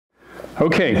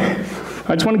Okay,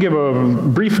 I just want to give a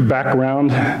brief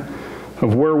background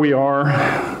of where we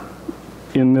are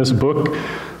in this book,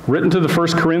 written to the 1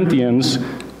 Corinthians,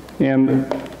 and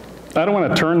I don't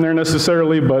want to turn there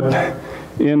necessarily, but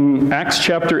in Acts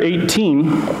chapter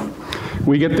 18,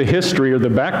 we get the history or the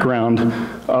background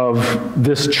of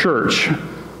this church.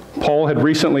 Paul had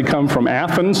recently come from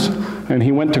Athens, and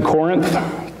he went to Corinth,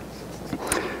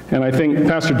 and I think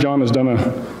Pastor Jon has done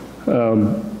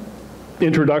a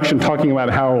introduction talking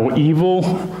about how evil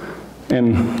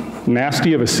and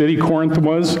nasty of a city Corinth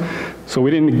was, so we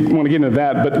didn't want to get into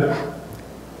that,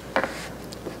 but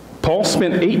Paul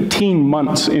spent 18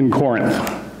 months in Corinth,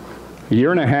 a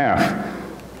year and a half,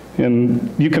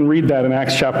 and you can read that in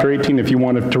Acts chapter 18 if you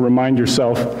wanted to remind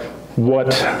yourself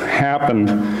what happened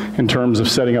in terms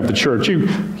of setting up the church. You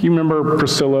remember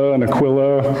Priscilla and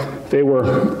Aquila? They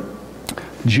were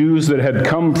Jews that had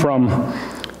come from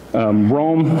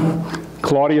Rome.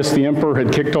 Claudius the emperor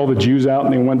had kicked all the Jews out,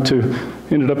 and they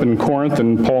ended up in Corinth,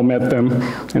 and Paul met them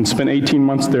and spent 18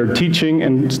 months there teaching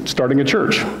and starting a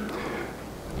church.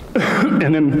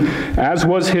 And then, as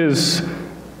was his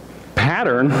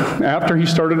pattern, after he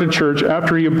started a church,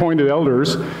 after he appointed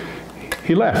elders,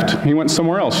 he left. He went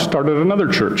somewhere else, started another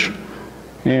church.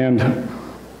 And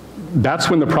that's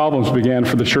when the problems began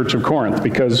for the church of Corinth,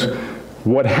 because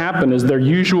what happened is their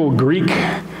usual Greek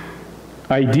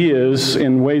ideas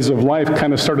and ways of life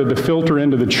kind of started to filter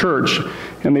into the church,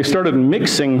 and they started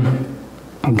mixing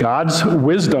God's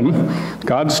wisdom,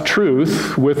 God's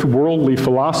truth, with worldly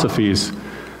philosophies.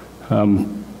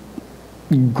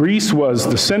 Greece was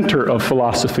the center of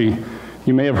philosophy.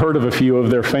 You may have heard of a few of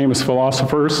their famous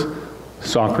philosophers: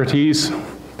 Socrates,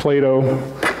 Plato,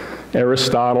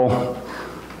 Aristotle,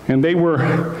 and they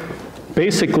were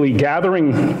basically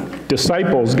gathering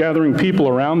disciples, gathering people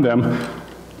around them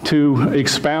to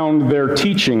expound their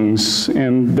teachings,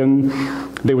 and then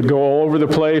they would go all over the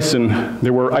place, and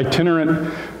there were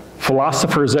itinerant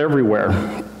philosophers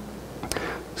everywhere.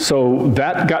 So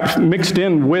that got mixed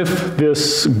in with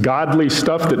this godly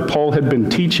stuff that Paul had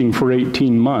been teaching for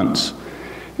 18 months,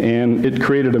 and it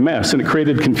created a mess, and it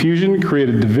created confusion, it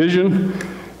created division,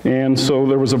 and so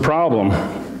there was a problem.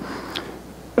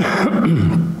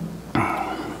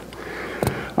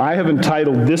 I have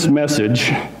entitled this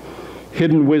message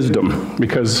Hidden Wisdom,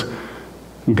 because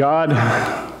God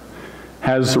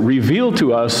has revealed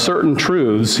to us certain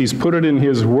truths. He's put it in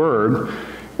His Word,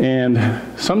 and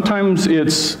sometimes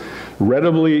it's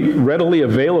readily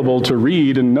available to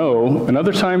read and know, and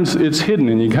other times it's hidden,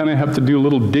 and you kind of have to do a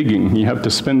little digging. You have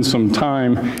to spend some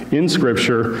time in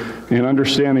Scripture and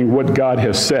understanding what God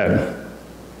has said.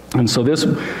 And so this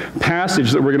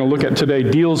passage that we're going to look at today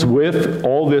deals with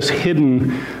all this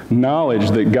hidden knowledge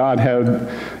that God had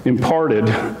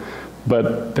imparted,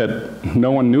 but that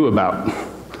no one knew about.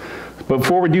 But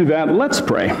before we do that, let's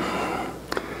pray.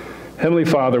 Heavenly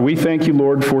Father, we thank you,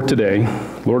 Lord, for today.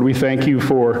 Lord, we thank you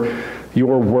for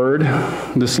your word,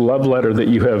 this love letter that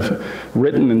you have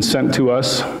written and sent to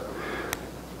us,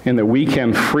 and that we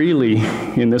can freely,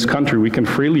 in this country, we can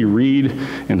freely read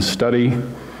and study,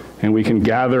 and we can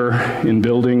gather in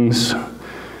buildings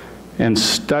and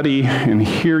study and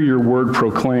hear your word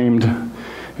proclaimed.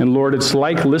 And Lord, it's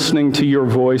like listening to your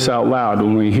voice out loud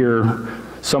when we hear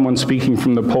someone speaking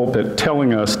from the pulpit,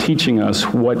 telling us, teaching us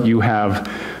what you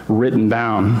have written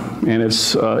down. And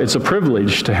it's a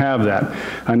privilege to have that.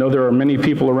 I know there are many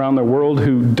people around the world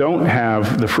who don't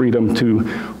have the freedom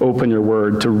to open your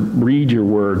word, to read your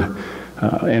word.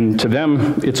 And to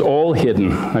them, it's all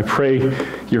hidden. I pray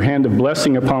your hand of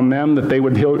blessing upon them, that they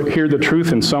would hear the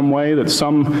truth in some way, that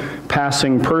some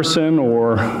passing person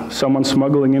or someone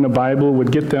smuggling in a Bible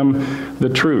would get them the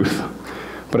truth.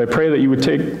 But I pray that you would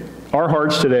take our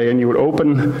hearts today and you would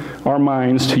open our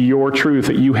minds to your truth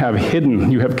that you have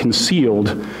hidden, you have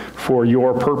concealed for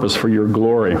your purpose, for your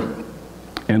glory.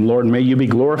 And Lord, may you be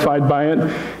glorified by it,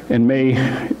 and may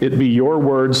it be your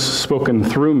words spoken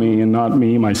through me and not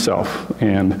me, myself.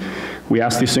 And we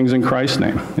ask these things in Christ's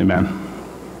name. Amen.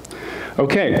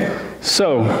 Okay,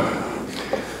 so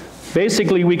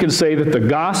basically we could say that the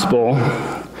gospel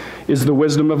is the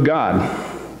wisdom of God.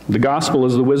 The gospel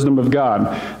is the wisdom of God.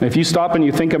 And if you stop and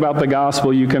you think about the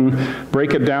gospel, you can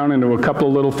break it down into a couple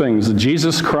of little things.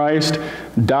 Jesus Christ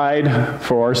died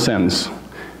for our sins.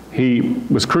 He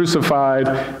was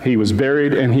crucified, he was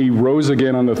buried, and he rose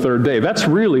again on the third day. That's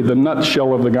really the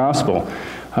nutshell of the gospel.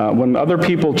 When other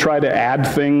people try to add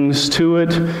things to it,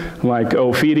 like,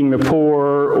 feeding the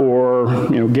poor, or,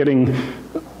 getting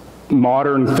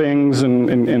modern things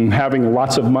and having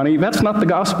lots of money, that's not the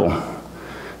gospel.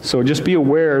 So just be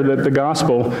aware that the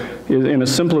gospel, in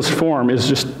its simplest form,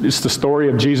 it's the story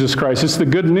of Jesus Christ. It's the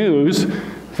good news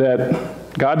that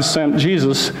God sent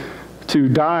Jesus to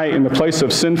die in the place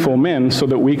of sinful men so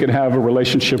that we could have a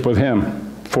relationship with him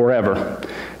forever.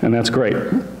 And that's great.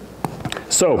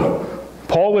 So,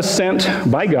 Paul was sent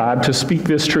by God to speak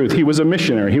this truth. He was a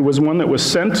missionary. He was one that was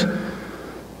sent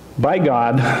by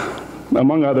God,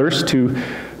 among others, to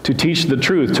teach the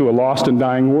truth to a lost and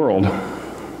dying world.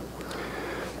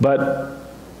 But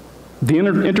the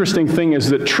interesting thing is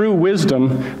that true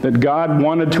wisdom that God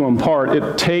wanted to impart,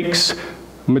 it takes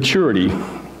maturity.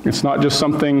 It's not just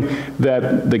something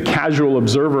that the casual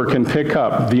observer can pick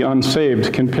up, the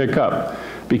unsaved can pick up,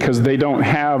 because they don't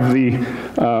have the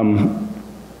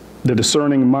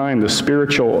discerning mind, the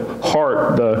spiritual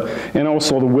heart, and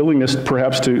also the willingness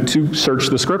perhaps to search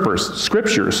the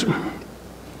scriptures.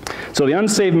 So the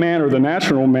unsaved man or the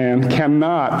natural man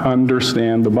cannot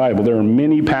understand the Bible. There are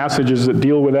many passages that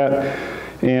deal with that,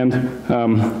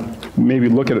 and maybe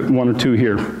look at one or two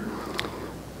here.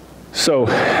 So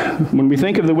when we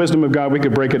think of the wisdom of God, we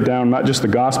could break it down, not just the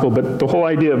gospel, but the whole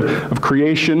idea of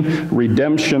creation,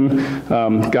 redemption,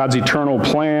 God's eternal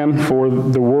plan for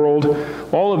the world.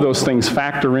 All of those things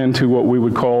factor into what we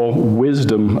would call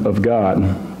wisdom of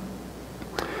God.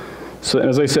 So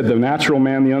as I said, the natural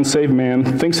man, the unsaved man,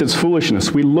 thinks it's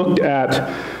foolishness. We looked at,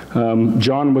 Pastor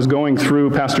Jon was going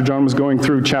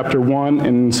through chapter 1, and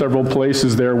in several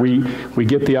places there we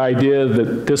get the idea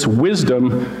that this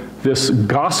wisdom, this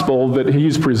gospel that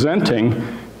he's presenting,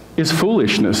 is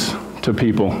foolishness to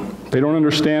people. They don't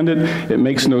understand it. It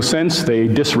makes no sense. They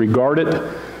disregard it.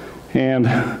 And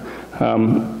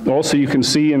also you can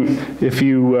see, if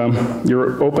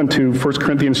you're open to 1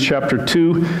 Corinthians chapter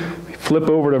 2, flip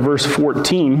over to verse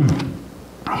 14,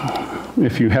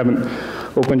 if you haven't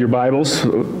opened your Bibles.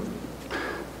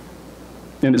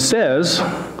 And it says,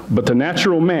 but the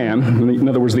natural man, in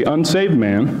other words, the unsaved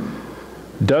man,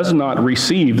 does not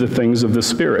receive the things of the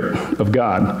Spirit of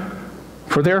God,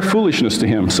 for they are foolishness to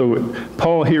him. So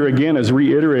Paul here again is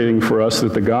reiterating for us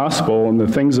that the gospel and the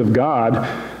things of God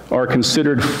are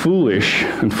considered foolish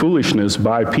and foolishness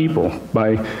by people,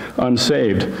 by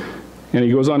unsaved. And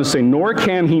he goes on to say, nor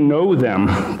can he know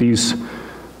them, these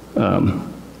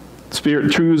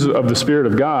truths of the Spirit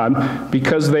of God,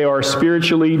 because they are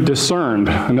spiritually discerned.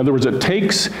 In other words, it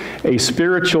takes a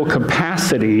spiritual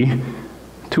capacity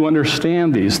to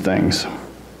understand these things.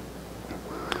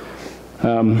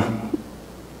 Let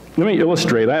me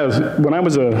illustrate. When I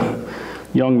was a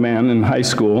young man in high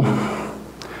school,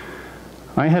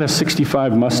 I had a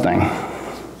 65 Mustang,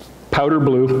 powder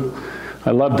blue. I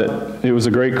loved it. It was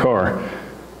a great car.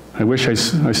 I wish I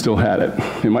still had it.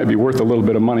 It might be worth a little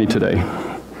bit of money today.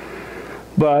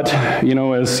 But,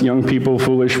 as young people,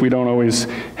 foolish, we don't always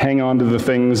hang on to the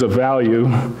things of value,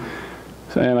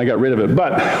 and I got rid of it.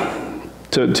 But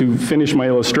to finish my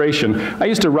illustration, I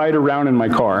used to ride around in my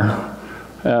car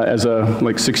as a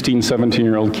 16,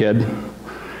 17-year-old kid.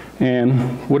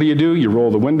 And what do? You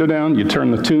roll the window down, you turn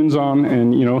the tunes on,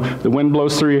 and the wind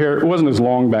blows through your hair. It wasn't as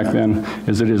long back then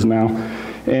as it is now.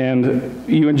 And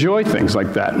you enjoy things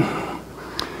like that.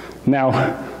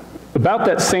 Now, about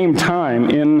that same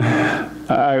time in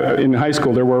high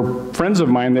school, there were friends of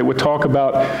mine that would talk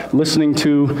about listening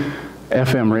to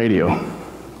FM radio.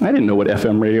 I didn't know what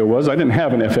FM radio was. I didn't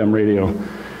have an FM radio.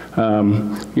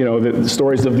 The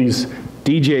stories of these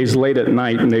DJs late at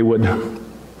night, and they would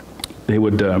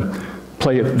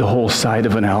play the whole side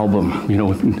of an album,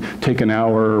 take an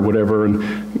hour or whatever, and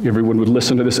everyone would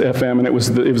listen to this FM, and it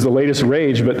was the latest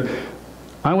rage. But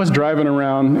I was driving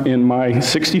around in my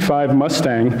 65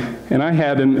 Mustang, and I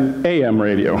had an AM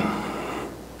radio.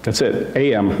 That's it,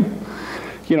 AM.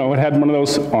 It had one of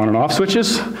those on and off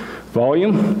switches,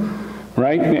 volume,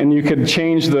 right? And you could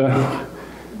change the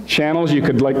channels. You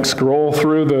could scroll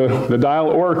through the dial,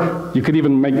 or you could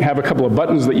even have a couple of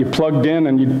buttons that you plugged in,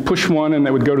 and you'd push one and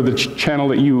that would go to the channel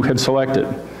that you had selected.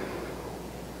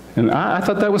 And I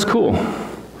thought that was cool.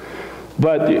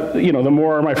 But, the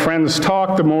more my friends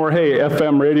talked, the more, hey,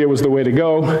 FM radio was the way to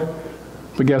go.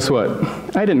 But guess what?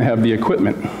 I didn't have the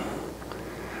equipment.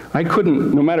 I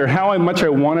couldn't, no matter how much I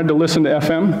wanted to listen to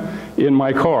FM in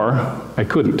my car, I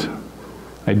couldn't.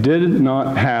 I did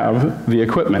not have the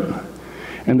equipment.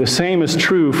 And the same is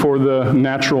true for the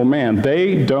natural man.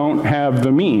 They don't have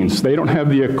the means. They don't have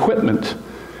the equipment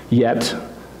yet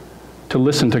to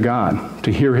listen to God,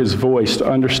 to hear His voice, to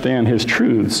understand His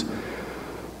truths.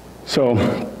 So,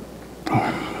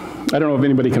 I don't know if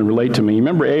anybody can relate to me.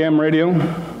 Remember AM radio?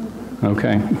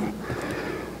 Okay.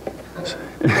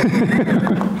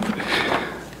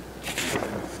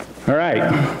 All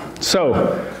right.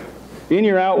 So, in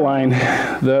your outline,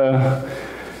 the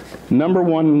number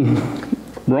one,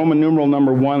 Roman numeral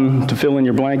number 1 to fill in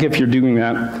your blank if you're doing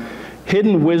that,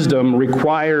 hidden wisdom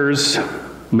requires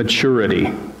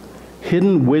maturity.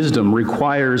 Hidden wisdom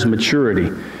requires maturity.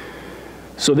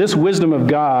 So this wisdom of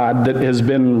God that has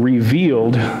been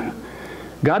revealed,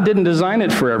 God didn't design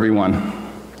it for everyone.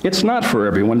 It's not for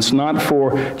everyone. It's not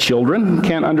for children,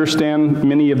 can't understand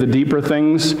many of the deeper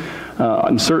things,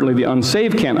 and certainly the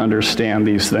unsaved can't understand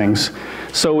these things.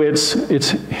 So it's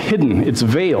hidden, it's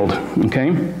veiled,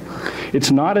 okay?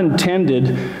 It's not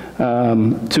intended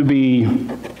to be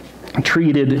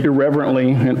treated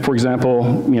irreverently. And for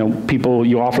example, people,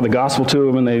 you offer the gospel to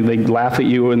them and they laugh at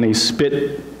you and they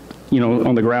spit,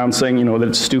 on the ground saying, that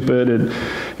it's stupid. And,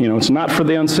 it's not for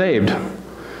the unsaved.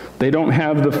 They don't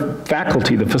have the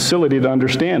faculty, the facility to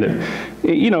understand it.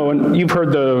 And you've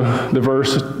heard the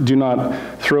verse, do not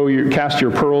cast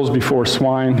your pearls before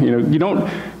swine. You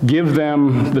don't give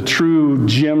them the true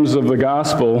gems of the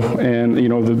gospel and,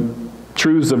 the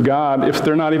truths of God if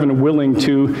they're not even willing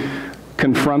to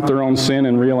confront their own sin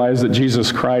and realize that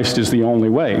Jesus Christ is the only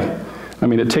way.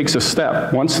 It takes a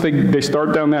step. Once they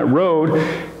start down that road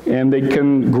and they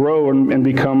can grow and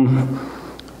become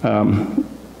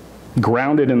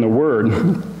grounded in the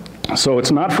Word. So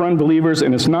it's not for unbelievers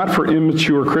and it's not for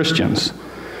immature Christians,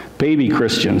 baby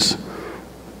Christians.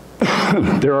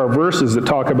 There are verses that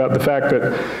talk about the fact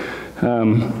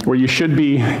that where you should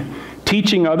be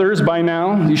teaching others by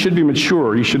now. You should be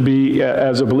mature. You should be,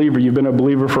 as a believer, you've been a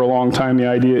believer for a long time, the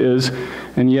idea is,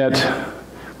 and yet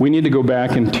we need to go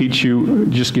back and teach you,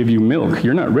 just give you milk.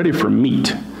 You're not ready for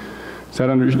meat. You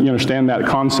understand that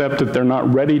concept that they're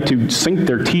not ready to sink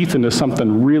their teeth into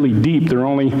something really deep. They're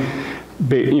only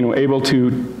able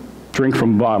to drink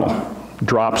from a bottle,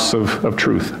 drops of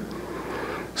truth.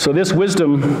 So this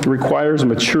wisdom requires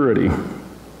maturity,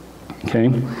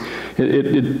 okay?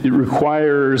 It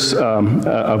requires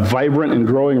a vibrant and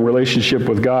growing relationship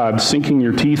with God, sinking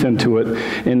your teeth into it.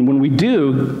 And when we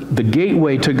do, the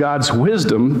gateway to God's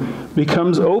wisdom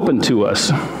becomes open to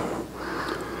us.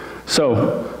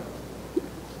 So,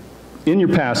 in your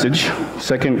passage,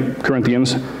 2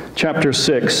 Corinthians chapter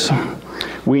 6,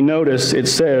 we notice it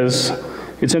says,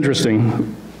 it's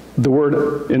interesting, the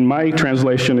word in my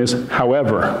translation is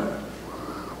however.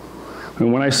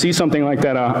 And when I see something like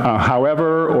that, a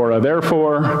however or a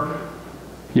therefore,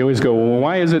 you always go, well,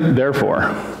 why is it therefore?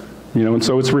 And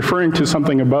so it's referring to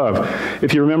something above.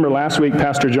 If you remember last week,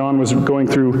 Pastor Jon was going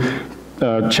through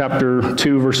chapter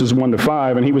 2, verses 1 to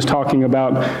 5, and he was talking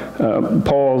about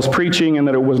Paul's preaching and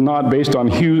that it was not based on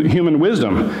human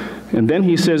wisdom. And then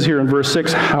he says here in verse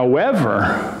 6,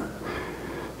 however,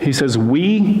 he says,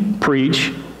 we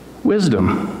preach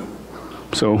wisdom.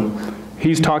 So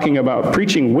he's talking about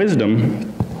preaching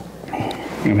wisdom.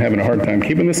 I'm having a hard time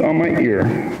keeping this on my ear.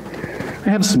 I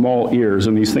have small ears,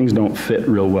 and these things don't fit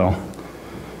real well.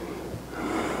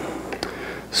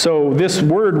 So this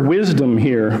word wisdom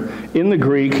here in the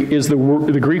Greek is the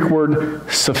Greek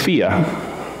word Sophia.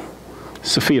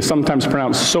 Sophia, sometimes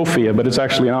pronounced Sophia, but it's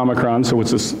actually an omicron, so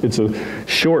it's a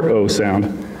short O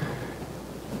sound.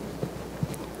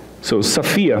 So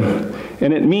Sophia,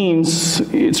 and it means,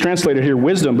 it's translated here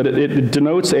wisdom, but it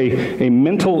denotes a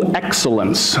mental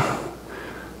excellence,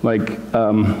 like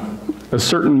a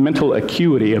certain mental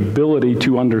acuity, ability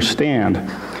to understand.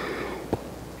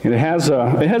 And it has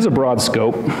a broad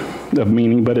scope of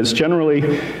meaning, but it's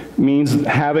generally means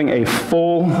having a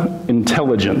full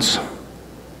intelligence.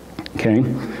 Okay?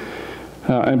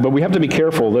 But we have to be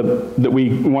careful that we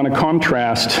want to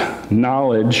contrast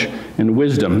knowledge and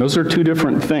wisdom. Those are two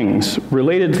different things.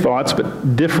 Related thoughts,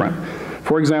 but different.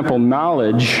 For example,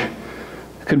 knowledge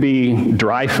could be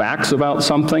dry facts about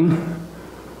something.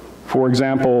 For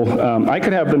example, I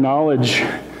could have the knowledge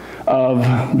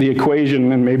of the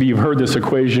equation, and maybe you've heard this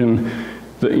equation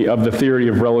of the theory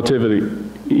of relativity,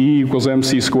 E equals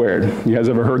mc squared. You guys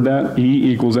ever heard that?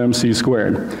 E equals mc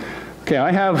squared. Okay,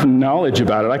 I have knowledge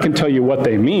about it. I can tell you what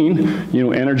they mean.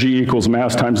 Energy equals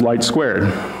mass times light squared.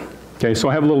 Okay, so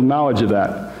I have a little knowledge of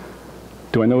that.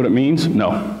 Do I know what it means?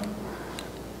 No.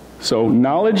 So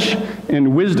knowledge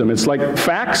and wisdom, it's like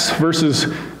facts versus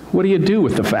what do you do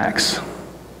with the facts?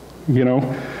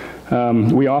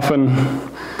 We often,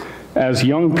 as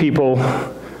young people,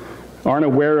 aren't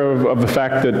aware of the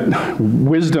fact that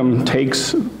wisdom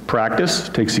takes practice,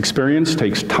 takes experience,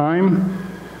 takes time.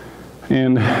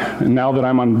 And now that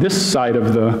I'm on this side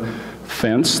of the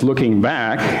fence, looking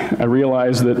back, I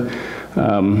realize that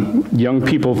young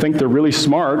people think they're really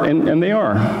smart, and they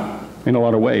are in a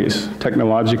lot of ways,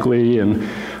 technologically and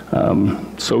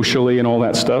socially and all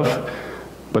that stuff,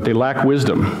 but they lack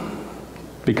wisdom.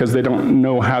 because they don't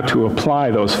know how to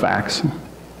apply those facts.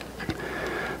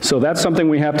 So that's something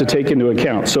we have to take into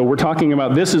account. So we're talking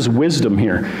about, this is wisdom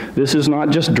here. This is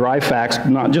not just dry facts,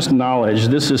 not just knowledge.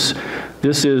 This is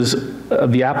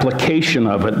the application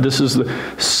of it. This is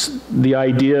the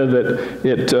idea that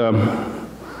it,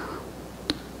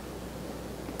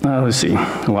 let's see,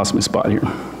 I lost my spot here.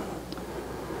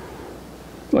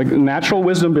 Like, natural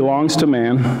wisdom belongs to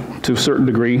man to a certain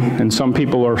degree, and some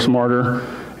people are smarter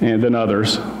than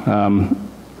others.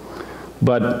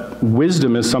 But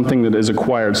wisdom is something that is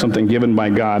acquired, something given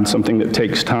by God, something that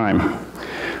takes time.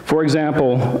 For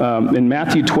example, in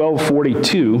Matthew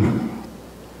 12:42,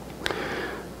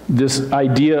 this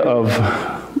idea of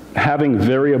having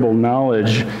variable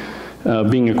knowledge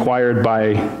being acquired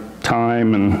by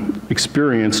time and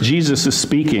experience, Jesus is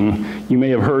speaking. You may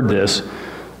have heard this.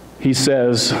 He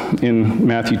says in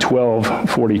Matthew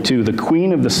 12:42, "The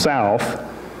queen of the south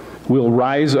will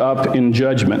rise up in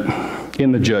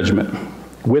the judgment,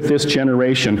 with this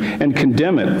generation, and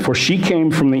condemn it, for she came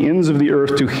from the ends of the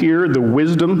earth to hear the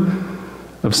wisdom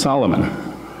of Solomon.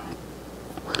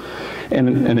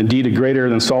 And indeed, a greater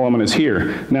than Solomon is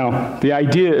here." Now, the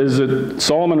idea is that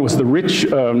Solomon was the rich,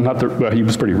 well, he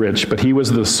was pretty rich, but he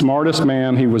was the smartest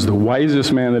man, he was the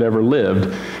wisest man that ever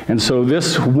lived. And so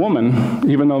this woman,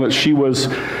 even though that she was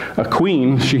a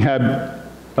queen, she had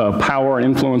power and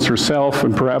influence herself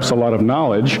and perhaps a lot of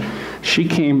knowledge, she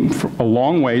came a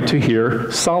long way to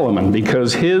hear Solomon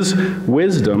because his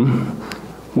wisdom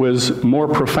was more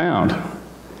profound.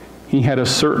 He had a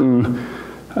certain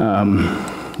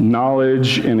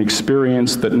knowledge and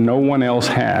experience that no one else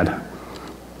had.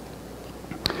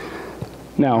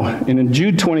 Now, in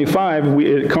Jude 25,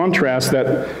 it contrasts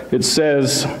that. It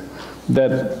says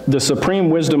that the supreme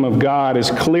wisdom of God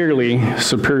is clearly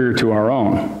superior to our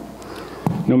own.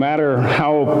 No matter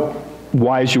how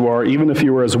wise you are, even if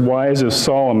you were as wise as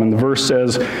Solomon, the verse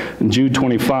says in Jude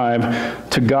 25,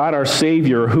 "To God our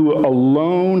Savior, who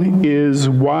alone is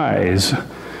wise,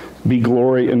 be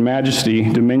glory and majesty,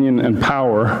 dominion and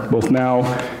power, both now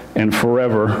and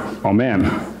forever.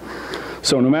 Amen."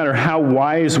 So no matter how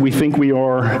wise we think we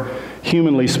are,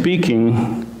 humanly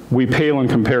speaking, we pale in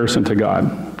comparison to God.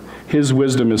 His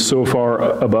wisdom is so far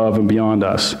above and beyond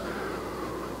us.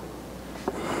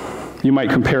 You might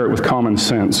compare it with common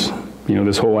sense. You know,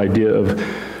 this whole idea of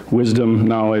wisdom,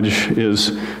 knowledge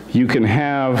is you can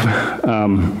have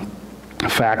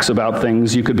facts about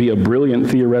things. You could be a brilliant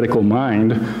theoretical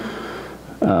mind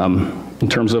in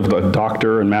terms of a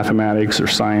doctor in mathematics or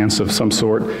science of some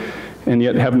sort, and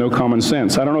yet have no common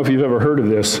sense. I don't know if you've ever heard of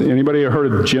this. Anybody ever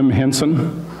heard of Jim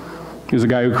Henson? He's the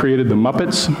guy who created the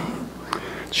Muppets.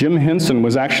 Jim Henson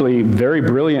was actually very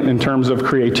brilliant in terms of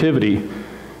creativity,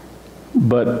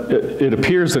 but it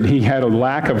appears that he had a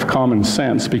lack of common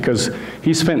sense because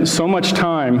he spent so much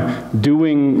time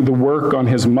doing the work on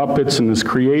his Muppets and his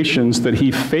creations that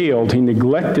he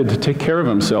neglected to take care of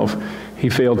himself. He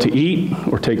failed to eat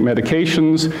or take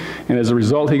medications, and as a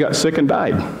result, he got sick and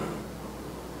died.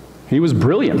 He was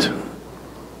brilliant,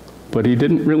 but he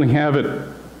didn't really have it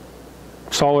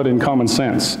solid in common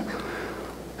sense.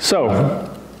 So,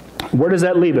 where does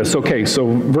that leave us? Okay, so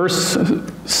verse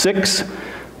 6,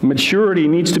 maturity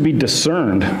needs to be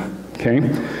discerned, okay?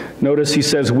 Notice he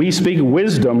says, we speak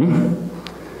wisdom,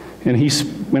 and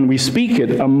when we speak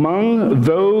it among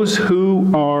those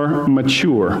who are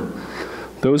mature.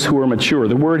 Those who are mature.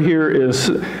 The word here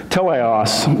is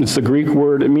teleos. It's the Greek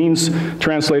word. It means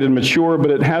translated mature,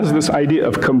 but it has this idea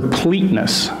of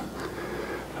completeness.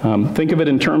 Think of it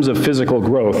in terms of physical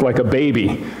growth, like a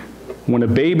baby. When a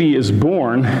baby is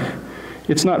born,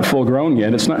 it's not full grown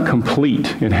yet. It's not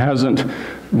complete. It hasn't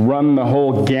run the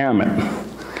whole gamut.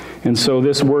 And so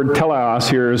this word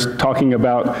teleos here is talking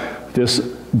about this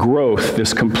growth,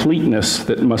 this completeness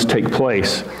that must take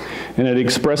place. And it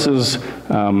expresses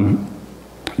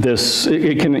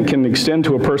it can extend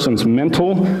to a person's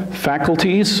mental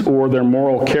faculties or their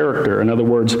moral character. In other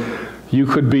words, you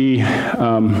could be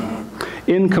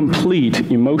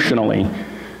incomplete emotionally.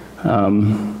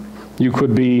 You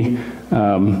could be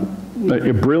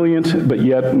brilliant, but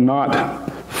yet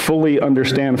not fully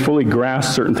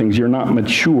grasp certain things. You're not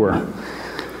mature.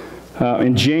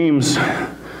 In James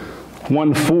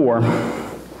 1:4,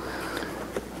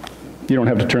 you don't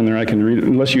have to turn there, I can read it,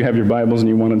 unless you have your Bibles and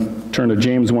you want to turn to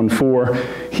James 1:4.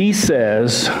 He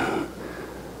says,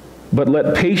 but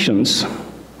let patience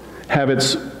have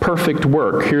its perfect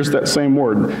work. Here's that same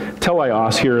word.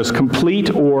 Teleos here is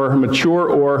complete or mature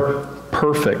or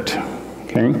perfect.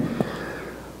 Okay?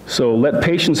 So let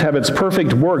patience have its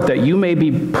perfect work, that you may be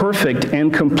perfect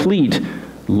and complete,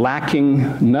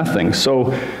 lacking nothing.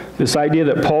 So This idea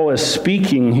that Paul is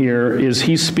speaking here is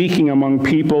he's speaking among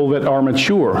people that are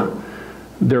mature.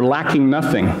 They're lacking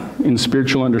nothing in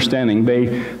spiritual understanding.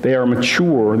 They are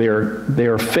mature. They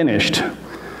are finished.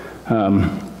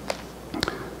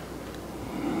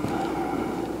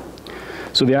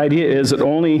 So the idea is that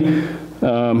only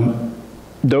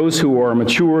those who are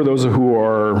mature, those who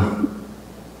are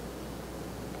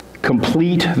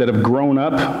complete, that have grown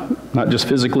up, not just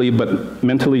physically, but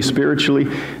mentally, spiritually,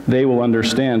 they will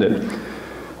understand it.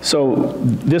 So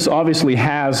this obviously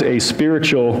has a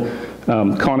spiritual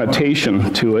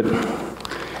connotation to it.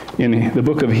 In the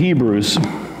book of Hebrews,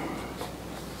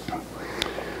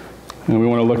 and we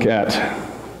want to look at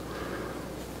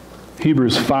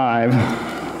Hebrews 5,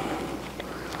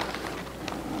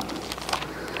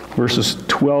 verses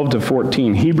 12 to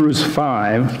 14. Hebrews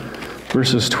 5,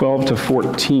 verses 12 to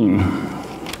 14.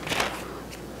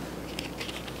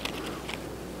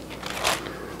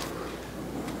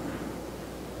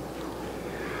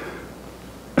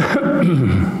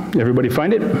 Everybody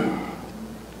find it?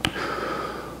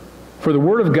 For the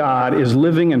word of God is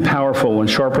living and powerful and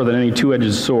sharper than any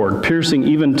two-edged sword, piercing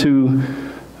even to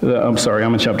the... I'm sorry,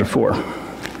 I'm in chapter 4.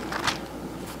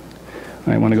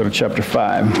 I want to go to chapter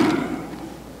 5.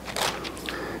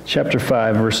 Chapter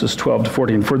 5, verses 12 to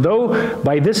 14. For though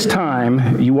by this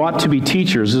time you ought to be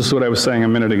teachers, this is what I was saying a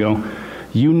minute ago,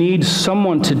 you need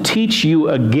someone to teach you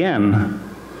again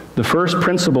the first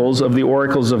principles of the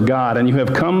oracles of God, and you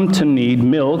have come to need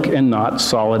milk and not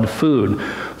solid food.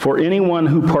 For anyone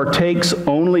who partakes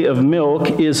only of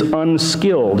milk is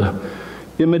unskilled,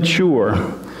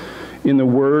 immature in the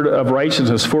word of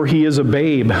righteousness, for he is a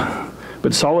babe.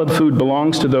 But solid food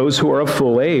belongs to those who are of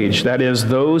full age, that is,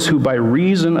 those who by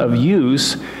reason of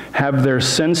use have their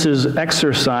senses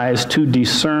exercised to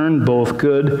discern both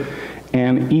good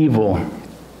and evil.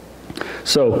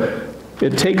 So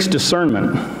it takes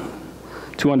discernment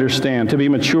to understand, to be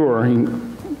mature,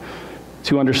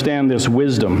 to understand this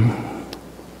wisdom.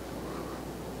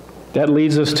 That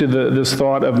leads us to this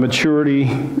thought of maturity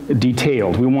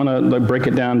detailed. We want to break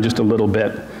it down just a little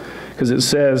bit, because it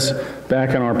says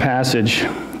back in our passage,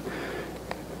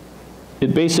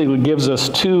 it basically gives us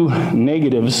two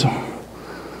negatives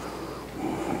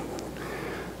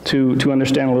to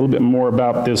understand a little bit more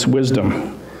about this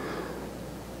wisdom.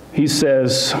 He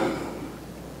says,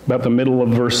 about the middle of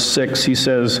verse 6, he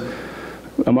says,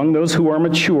 among those who are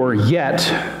mature, yet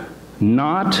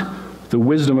not the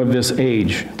wisdom of this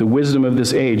age. The wisdom of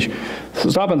this age. So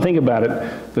stop and think about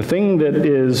it. The thing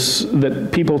that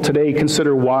people today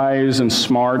consider wise and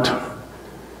smart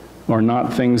are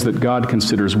not things that God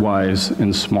considers wise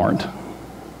and smart.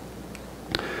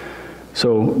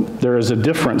 So there is a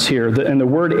difference here. And the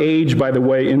word age, by the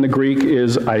way, in the Greek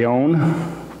is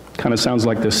aion. Kind of sounds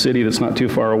like the city that's not too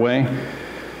far away.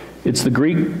 It's the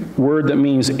Greek word that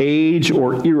means age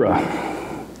or era.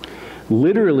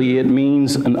 Literally, it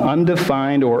means an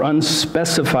undefined or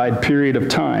unspecified period of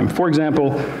time. For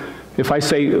example, if I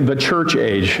say the church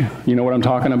age, you know what I'm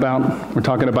talking about? We're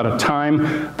talking about a time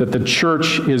that the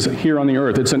church is here on the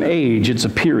earth. It's an age, it's a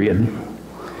period.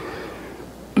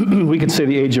 We could say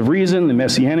the age of reason, the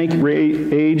messianic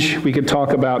age. We could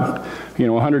talk about,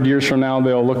 100 years from now,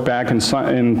 they'll look back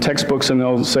in textbooks and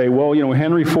they'll say, well,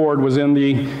 Henry Ford was in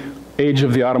the age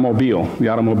of the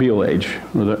automobile age,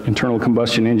 or the internal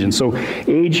combustion engine. So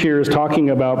age here is talking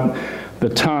about the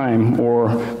time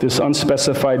or this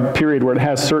unspecified period where it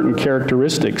has certain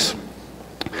characteristics.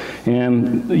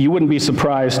 And you wouldn't be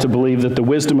surprised to believe that the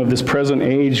wisdom of this present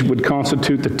age would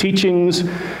constitute the teachings,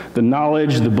 the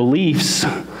knowledge, the beliefs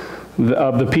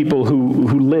of the people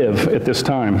who live at this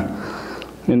time.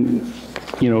 And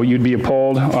you'd be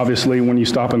appalled, obviously, when you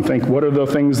stop and think, what are the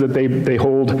things that they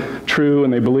hold true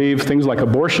and they believe? Things like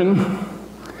abortion,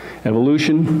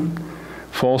 evolution,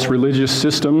 false religious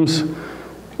systems,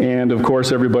 and, of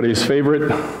course, everybody's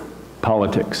favorite,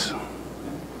 politics.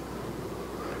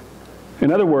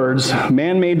 In other words,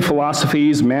 man-made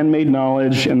philosophies, man-made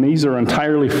knowledge, and these are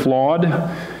entirely flawed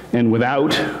and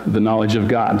without the knowledge of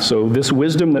God. So this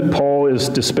wisdom that Paul is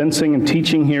dispensing and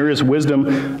teaching here is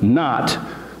wisdom not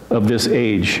of this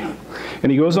age.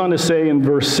 And he goes on to say in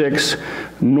verse 6,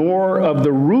 nor of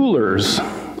the rulers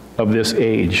of this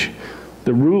age.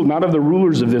 Not of the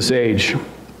rulers of this age.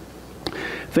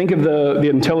 Think of the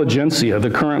intelligentsia,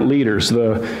 the current leaders,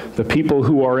 the people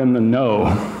who are in the know,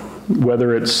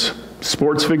 whether it's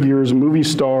sports figures, movie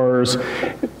stars.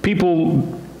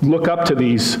 People look up to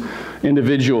these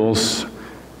individuals,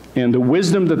 and the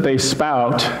wisdom that they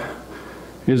spout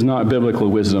is not biblical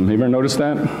wisdom. Have you ever noticed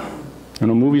that? A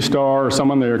movie star or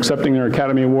someone, they're accepting their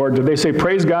Academy Award, did they say,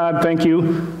 praise God, thank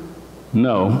you?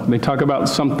 No, they talk about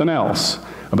something else,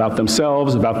 about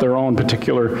themselves, about their own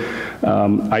particular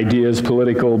ideas,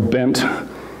 political bent.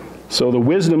 So the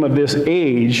wisdom of this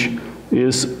age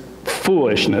is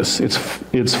foolishness.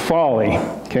 It's folly,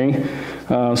 okay?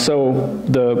 So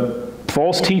the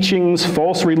false teachings,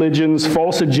 false religions,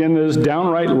 false agendas,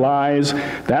 downright lies,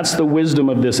 that's the wisdom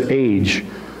of this age.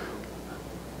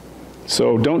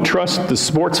 So don't trust the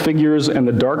sports figures and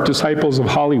the dark disciples of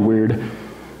Hollywood,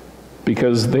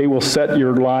 because they will set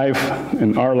your life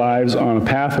and our lives on a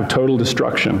path of total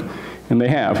destruction. And they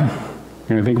have.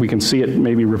 And I think we can see it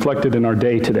maybe reflected in our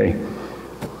day today.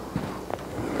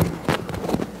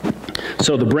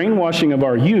 So the brainwashing of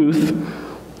our youth,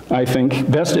 I think,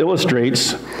 best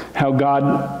illustrates how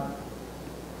God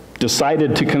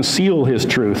decided to conceal his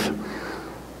truth,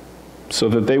 so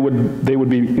that they would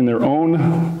be in their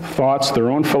own thoughts, their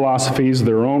own philosophies,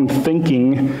 their own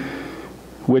thinking,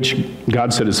 which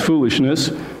God said is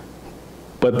foolishness,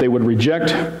 but they would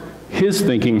reject his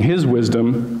thinking, his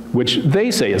wisdom, which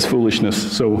they say is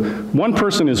foolishness. So one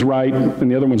person is right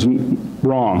and the other one's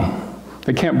wrong.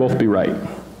 They can't both be right.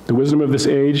 The wisdom of this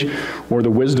age or the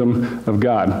wisdom of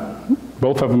God.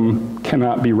 Both of them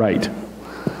cannot be right.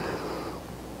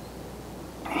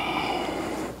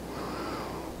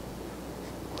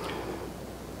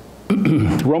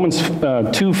 Romans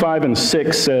 2, 5, and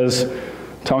 6 says,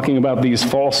 talking about these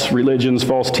false religions,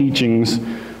 false teachings,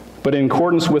 but in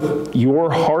accordance with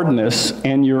your hardness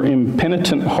and your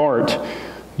impenitent heart,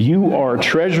 you are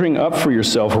treasuring up for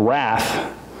yourself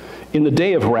wrath in the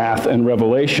day of wrath and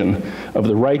revelation of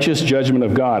the righteous judgment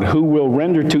of God, who will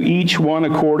render to each one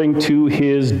according to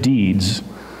his deeds.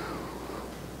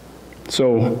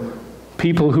 So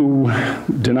people who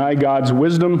deny God's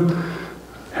wisdom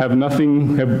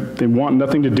they want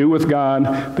nothing to do with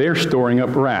God, they're storing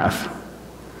up wrath.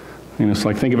 And it's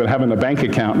like, think of it having a bank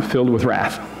account filled with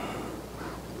wrath.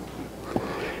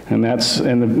 And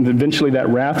eventually that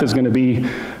wrath is going to be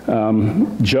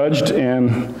judged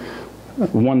and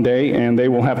one day, and they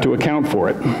will have to account for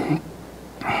it.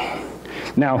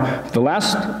 Now, the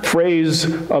last phrase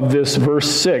of this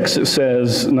verse 6, it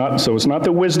says, it's not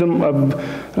the wisdom of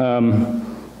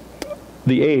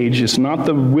the age, it's not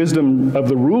the wisdom of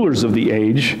the rulers of the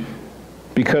age,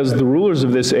 because the rulers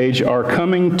of this age are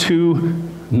coming to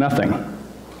nothing.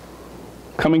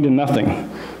 Coming to nothing.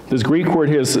 This Greek word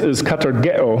here is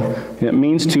katargeo. It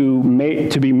means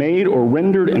to be made or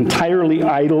rendered entirely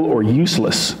idle or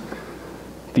useless.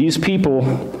 These people,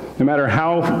 no matter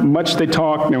how much they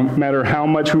talk, no matter how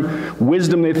much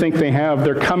wisdom they think they have,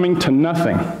 they're coming to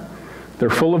nothing. They're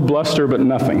full of bluster, but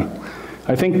nothing.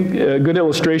 I think a good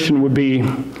illustration would be,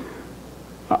 think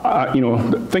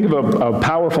of a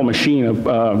powerful machine,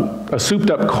 a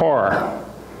souped-up car,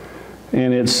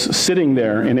 and it's sitting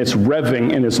there, and it's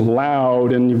revving, and it's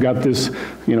loud, and you've got this,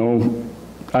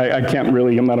 I can't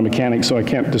really, I'm not a mechanic, so I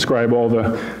can't describe all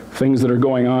the things that are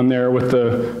going on there with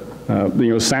the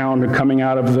sound coming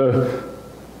out of the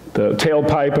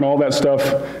tailpipe and all that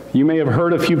stuff. You may have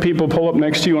heard a few people pull up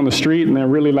next to you on the street and they're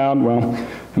really loud. Well,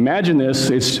 imagine this,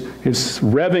 it's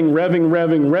revving,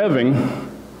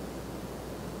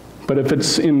 but if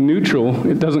it's in neutral,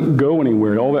 it doesn't go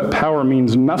anywhere. All that power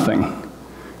means nothing.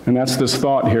 And that's this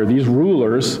thought here. These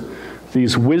rulers,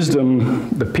 these wisdom,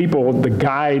 the people, the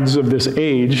guides of this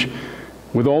age,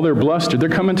 with all their bluster, they're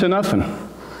coming to nothing.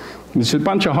 It's a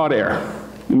bunch of hot air.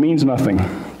 It means nothing.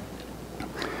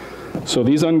 So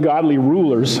these ungodly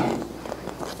rulers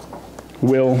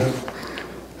will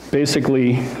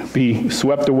basically be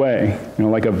swept away,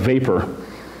 like a vapor.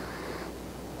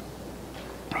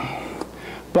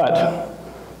 But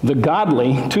to the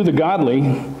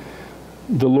godly,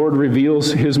 the Lord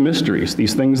reveals his mysteries,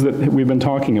 these things that we've been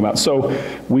talking about. So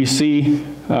we see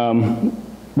Roman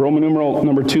numeral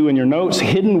number 2 in your notes,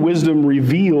 hidden wisdom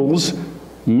reveals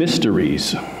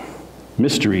mysteries.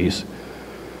 Mysteries.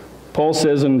 Paul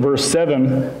says in verse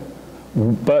 7,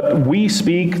 but we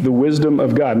speak the wisdom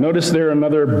of God. Notice there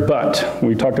another but.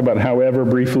 We talked about however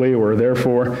briefly or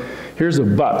therefore. Here's a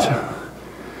but.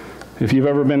 If you've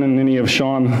ever been in any of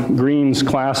Sean Green's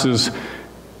classes,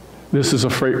 this is a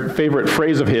favorite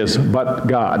phrase of his, but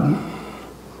God.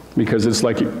 Because it's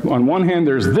like, on one hand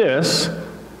there's this,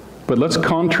 but let's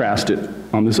contrast it.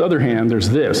 On this other hand, there's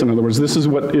this. In other words, this is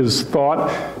what is thought,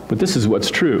 but this is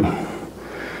what's true.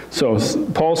 So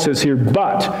Paul says here,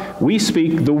 but we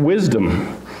speak the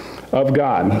wisdom of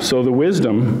God. So the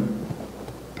wisdom,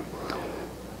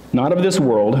 not of this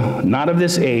world, not of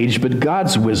this age, but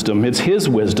God's wisdom. It's his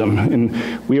wisdom. And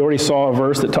we already saw a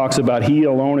verse that talks about he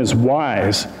alone is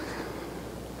wise.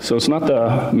 So it's not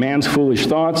the man's foolish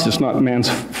thoughts, it's not man's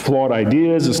flawed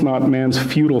ideas, it's not man's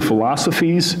futile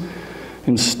philosophies.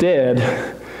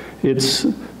 Instead, he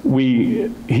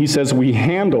says we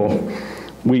handle,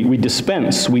 we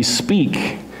dispense, we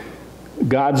speak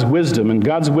God's wisdom. And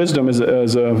God's wisdom is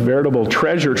a veritable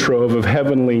treasure trove of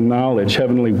heavenly knowledge,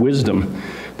 heavenly wisdom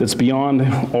that's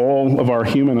beyond all of our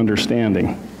human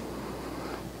understanding.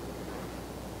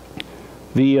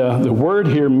 The word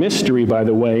here, mystery, by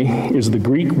the way, is the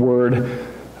Greek word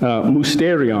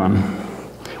mysterion.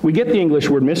 We get the English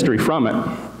word mystery from it,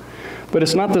 but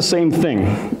it's not the same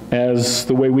thing as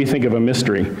the way we think of a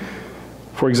mystery.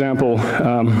 For example,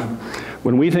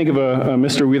 when we think of a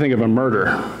mystery, we think of a murder,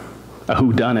 a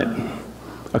whodunit,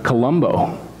 a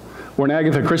Columbo, or an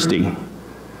Agatha Christie,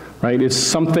 right? It's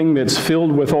something that's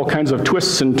filled with all kinds of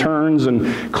twists and turns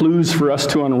and clues for us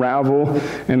to unravel,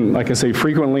 and like I say,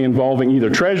 frequently involving either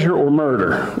treasure or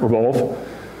murder, or both.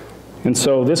 And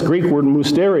so this Greek word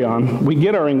mysterion, we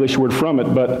get our English word from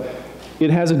it, but it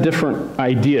has a different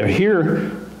idea.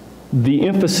 Here, the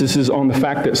emphasis is on the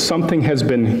fact that something has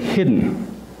been hidden.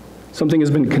 Something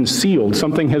has been concealed.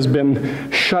 Something has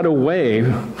been shut away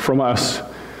from us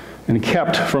and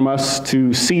kept from us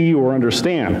to see or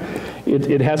understand.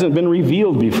 It hasn't been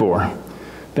revealed before.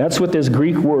 That's what this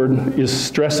Greek word is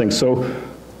stressing. So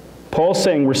Paul's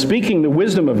saying we're speaking the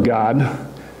wisdom of God,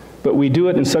 but we do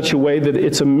it in such a way that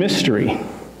it's a mystery.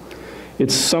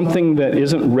 It's something that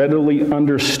isn't readily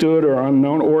understood or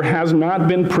unknown or has not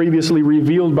been previously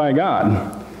revealed by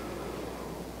God.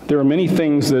 There are many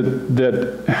things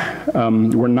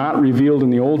that were not revealed in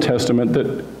the Old Testament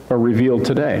that are revealed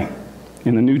today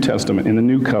in the New Testament, in the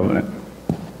New Covenant.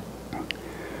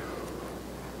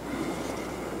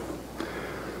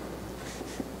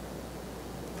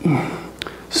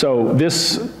 So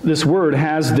this word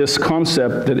has this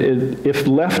concept that if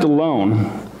left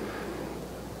alone,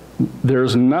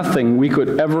 there's nothing we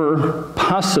could ever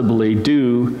possibly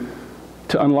do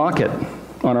to unlock it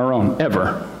on our own,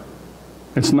 ever.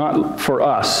 It's not for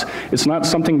us. It's not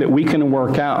something that we can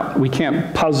work out. We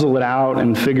can't puzzle it out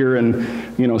and figure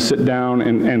and, sit down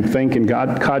and think and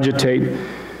cogitate.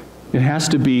 It has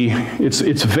to be, it's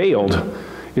veiled.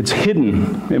 It's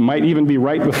hidden. It might even be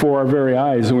right before our very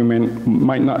eyes, and we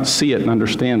might not see it and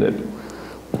understand it.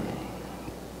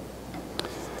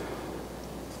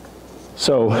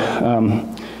 So,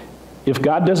 if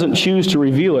God doesn't choose to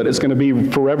reveal it, it's going to be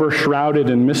forever shrouded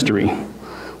in mystery.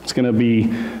 It's going to be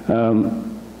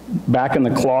back in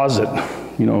the closet,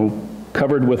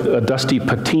 covered with a dusty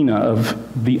patina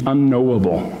of the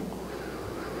unknowable.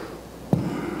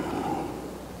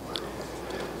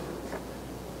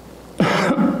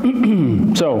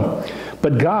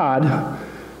 But God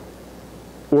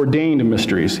ordained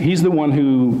mysteries. He's the one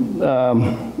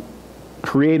who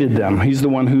created them. He's the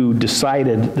one who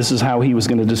decided this is how he was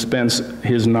going to dispense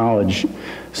his knowledge.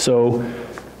 So,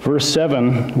 verse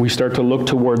 7, we start to look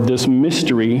toward this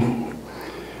mystery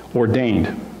ordained.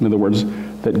 In other words,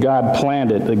 that God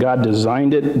planned it, that God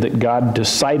designed it, that God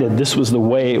decided this was the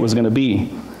way it was going to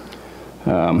be.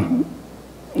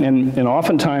 And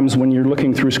oftentimes when you're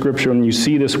looking through Scripture and you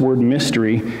see this word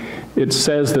mystery, it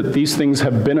says that these things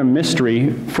have been a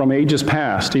mystery from ages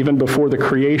past, even before the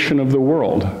creation of the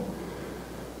world.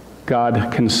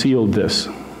 God concealed this.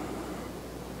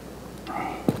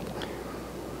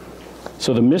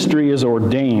 So the mystery is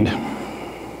ordained.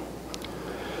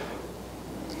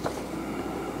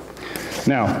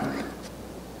 Now,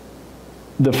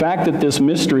 the fact that this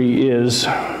mystery is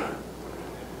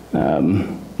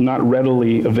not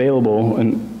readily available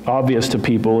and obvious to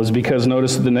people is because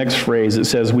notice the next phrase. It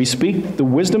says, we speak the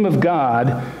wisdom of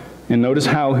God, and notice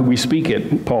how we speak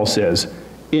it, Paul says,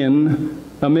 in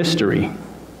a mystery.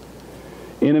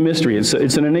 In a mystery. It's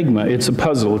an enigma. It's a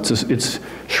puzzle. It's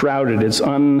shrouded. It's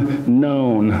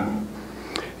unknown.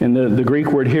 And the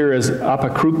Greek word here is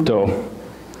apokrypto.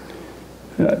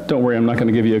 Don't worry, I'm not going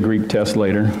to give you a Greek test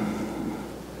later.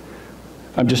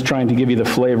 I'm just trying to give you the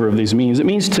flavor of these meanings. It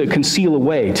means to conceal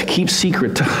away, to keep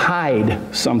secret, to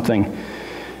hide something.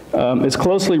 It's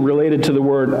closely related to the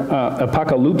word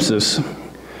apocalypsis.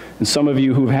 And some of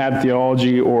you who've had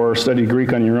theology or studied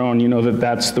Greek on your own, you know that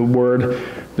that's the word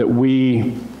that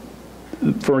we,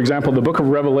 for example, the book of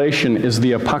Revelation is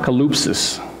the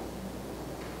apocalypsis.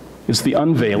 It's the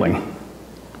unveiling.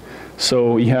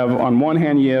 So you have, on one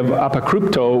hand, you have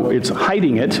apokrypto, it's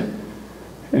hiding it.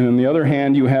 And on the other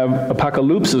hand, you have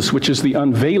apocalypsis, which is the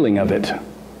unveiling of it.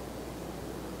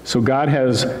 So God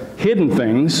has hidden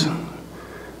things,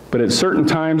 but at certain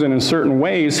times and in certain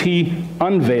ways, he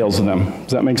unveils them.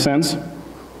 Does that make sense?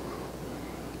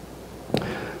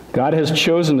 God has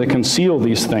chosen to conceal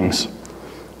these things.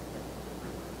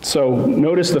 So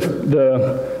notice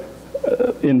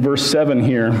in verse 7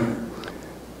 here,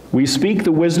 We speak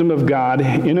the wisdom of God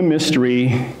in a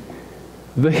mystery,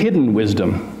 the hidden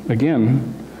wisdom.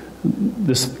 Again,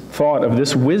 this thought of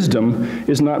this wisdom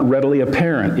is not readily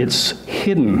apparent. It's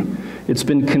hidden. It's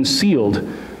been concealed.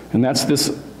 And that's this,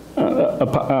 my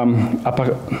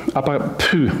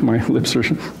lips are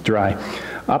dry.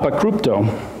 Apokrypto.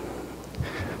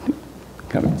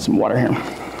 Got some water here.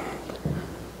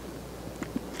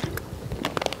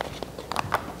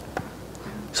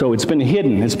 So it's been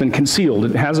hidden, it's been concealed,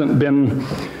 it hasn't been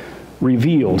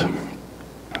revealed.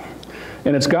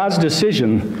 And it's God's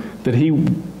decision that he,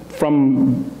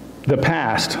 from the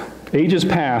past, ages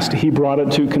past, he brought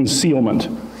it to concealment.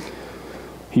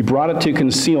 He brought it to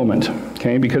concealment,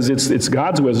 okay, because it's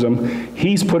God's wisdom.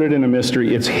 He's put it in a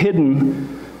mystery, it's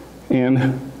hidden,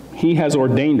 and he has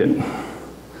ordained it.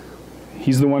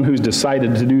 He's the one who's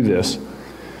decided to do this.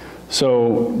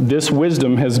 So this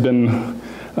wisdom has been,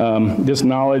 this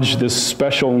knowledge, this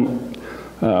special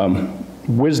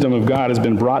wisdom of God has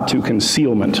been brought to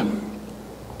concealment.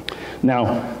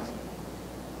 Now,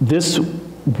 this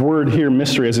word here,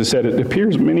 mystery, as I said, it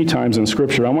appears many times in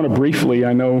Scripture. I want to briefly,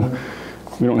 I know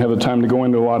we don't have the time to go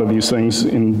into a lot of these things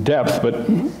in depth, but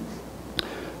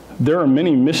there are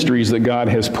many mysteries that God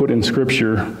has put in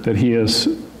Scripture that he has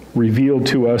revealed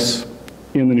to us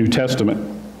in the New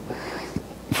Testament.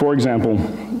 For example,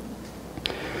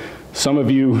 some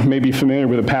of you may be familiar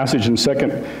with a passage in 2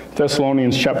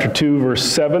 Thessalonians chapter 2, verse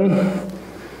 7.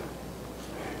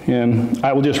 And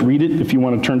I will just read it. If you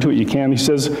want to turn to it, you can. He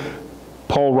says,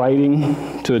 Paul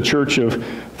writing to the church of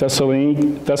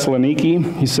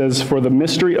Thessaloniki, he says, "For the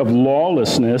mystery of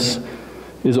lawlessness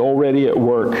is already at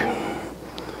work.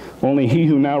 Only he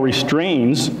who now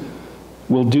restrains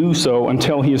will do so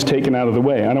until he is taken out of the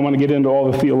way." I don't want to get into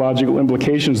all the theological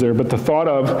implications there, but the thought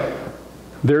of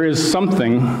there is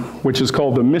something which is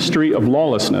called the mystery of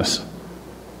lawlessness.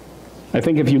 I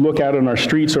think if you look out on our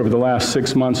streets over the last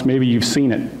 6 months, maybe you've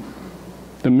seen it.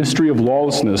 The mystery of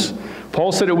lawlessness.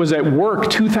 Paul said it was at work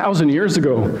 2,000 years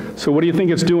ago. So what do you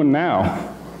think it's doing now?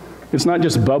 It's not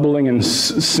just bubbling and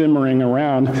simmering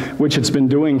around, which it's been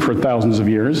doing for thousands of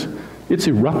years. It's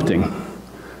erupting.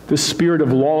 This spirit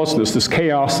of lawlessness, this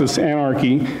chaos, this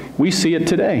anarchy, we see it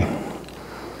today.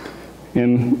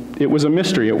 And it was a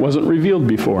mystery. It wasn't revealed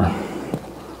before.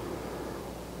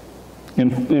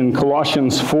 In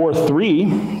Colossians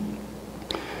 4:3,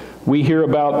 we hear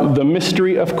about the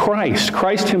mystery of Christ.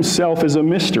 Christ himself is a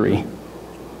mystery.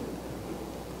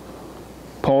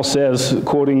 Paul says,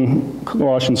 quoting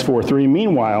Colossians 4:3,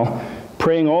 "Meanwhile,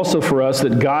 praying also for us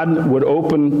that God would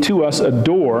open to us a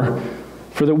door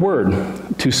for the word,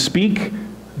 to speak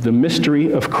the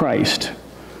mystery of Christ,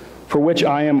 for which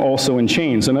I am also in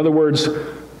chains." In other words,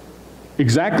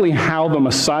 exactly how the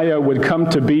Messiah would come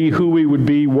to be, who he would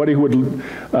be, what he would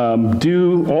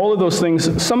do, all of those things,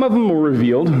 some of them were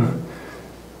revealed,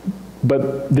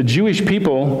 but the Jewish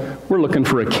people were looking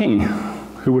for a king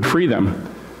who would free them.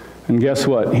 And guess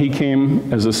what? He came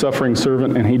as a suffering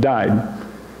servant and he died.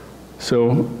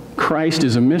 So Christ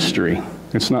is a mystery.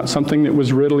 It's not something that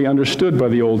was readily understood by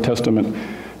the Old Testament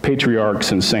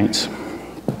patriarchs and saints.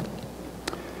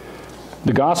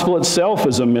 The gospel itself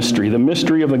is a mystery, the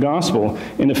mystery of the gospel.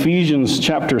 In Ephesians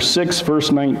chapter 6,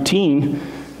 verse 19,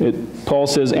 Paul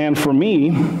says, "And for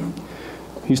me,"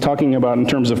 he's talking about in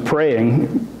terms of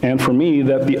praying, "and for me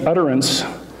that utterance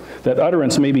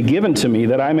may be given to me,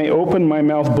 that I may open my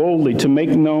mouth boldly to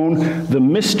make known the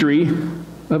mystery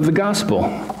of the gospel."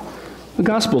 The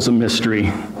gospel's a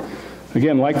mystery.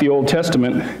 Again, like the Old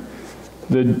Testament,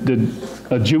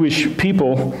 the Jewish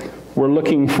people were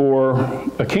looking for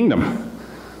a kingdom.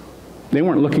 They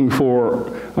weren't looking for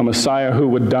a Messiah who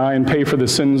would die and pay for the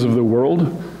sins of the world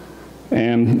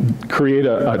and create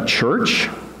a church.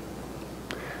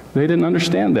 They didn't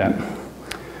understand that.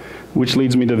 Which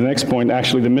leads me to the next point,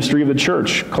 actually the mystery of the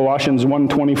church. Colossians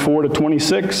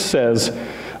 1:24-26 says,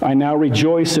 "I now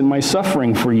rejoice in my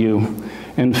suffering for you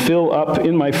and fill up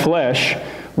in my flesh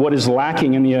what is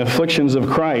lacking in the afflictions of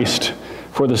Christ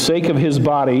for the sake of his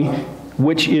body,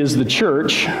 which is the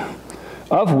church,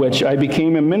 of which I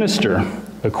became a minister,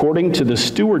 according to the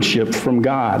stewardship from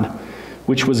God,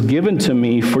 which was given to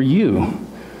me for you,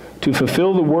 to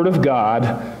fulfill the word of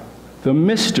God, the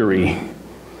mystery,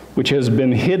 which has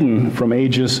been hidden from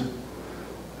ages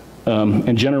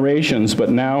and generations, but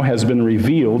now has been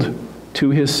revealed to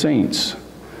his saints."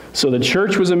 So the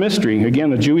church was a mystery. Again,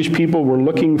 the Jewish people were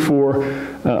looking for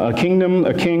a kingdom,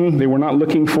 a king. They were not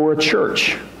looking for a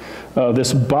church.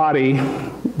 This body,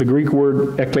 the Greek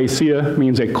word ekklesia,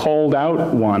 means a called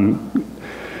out one,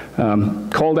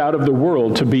 called out of the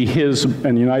world to be his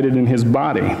and united in his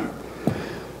body.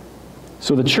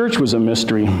 So the church was a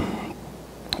mystery.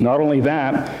 Not only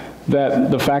that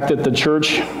the fact that the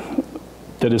church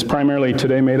that is primarily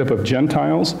today made up of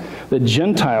Gentiles, that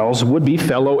Gentiles would be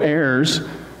fellow heirs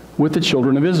with the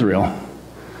children of Israel.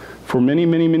 For many,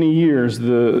 many, many years,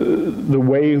 the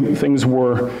way things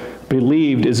were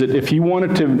believed is that if you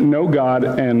wanted to know God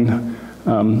and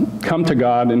come to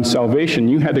God in salvation,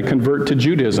 you had to convert to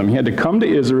Judaism. You had to come to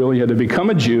Israel, you had to become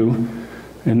a Jew,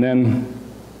 and then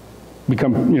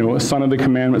become, a son of the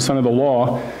commandment, son of the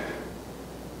law.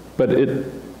 But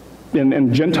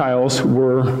and Gentiles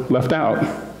were left out.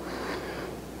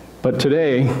 But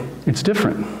today, it's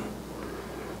different.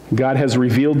 God has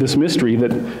revealed this mystery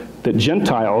that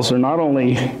Gentiles are not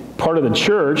only part of the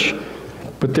church,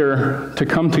 but they're to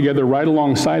come together right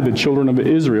alongside the children of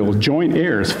Israel, joint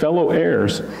heirs, fellow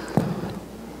heirs.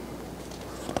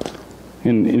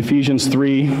 In Ephesians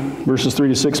 3, verses 3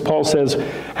 to 6, Paul says,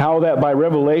 "How that by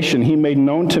revelation he made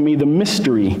known to me the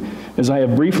mystery, as I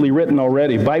have briefly written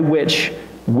already, by which,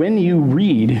 when you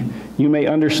read, you may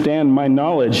understand my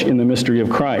knowledge in the mystery of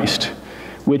Christ,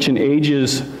 which in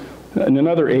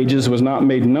other ages was not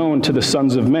made known to the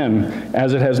sons of men,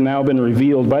 as it has now been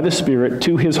revealed by the Spirit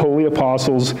to his holy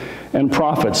apostles and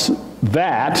prophets,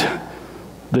 that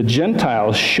the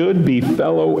Gentiles should be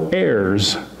fellow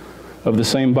heirs of the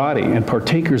same body and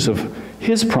partakers of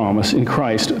his promise in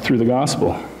Christ through the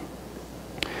gospel."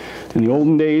 In the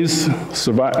olden days,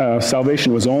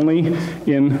 salvation was only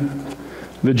in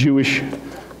the Jewish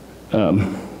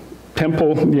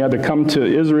temple. You had to come to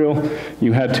Israel,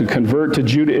 you had to convert to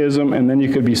Judaism, and then you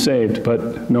could be saved,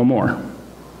 but no more.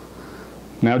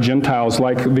 Now Gentiles,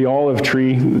 like the olive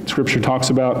tree, Scripture talks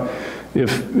about,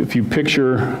 if you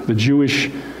picture the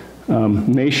Jewish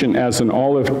nation as an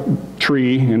olive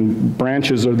tree and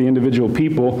branches are the individual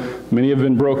people, many have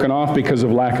been broken off because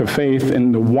of lack of faith,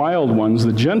 and the wild ones,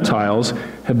 the Gentiles,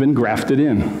 have been grafted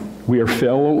in. We are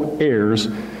fellow heirs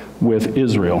with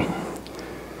Israel.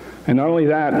 And not only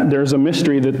that, there's a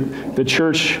mystery that the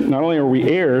church, not only are we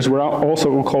heirs, we're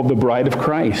also called the bride of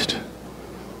Christ.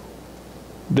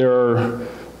 There are,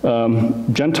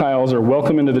 Gentiles are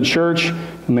welcome into the church,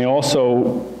 and they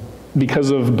also,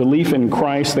 because of belief in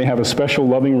Christ, they have a special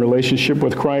loving relationship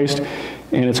with Christ,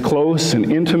 and it's close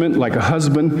and intimate like a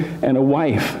husband and a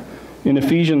wife. In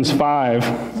Ephesians 5,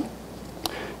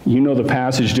 you know the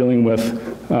passage dealing with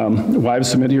wives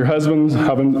submit to your husbands,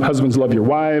 husbands love your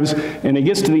wives, and it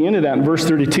gets to the end of that in verse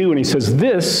 32, and he says,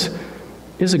 "This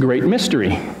is a great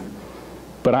mystery,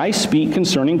 but I speak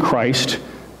concerning Christ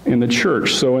in the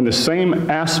church." So in the same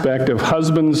aspect of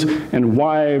husbands and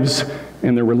wives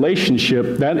and their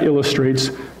relationship, that illustrates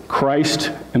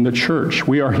Christ and the church.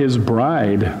 We are his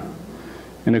bride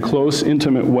in a close,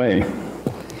 intimate way.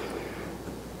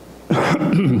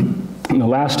 And the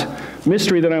last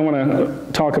mystery that I want to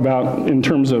talk about in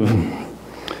terms of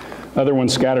other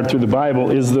ones scattered through the Bible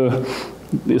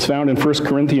is found in 1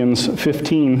 Corinthians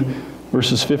 15,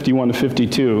 verses 51 to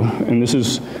 52. And this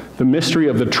is the mystery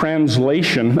of the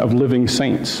translation of living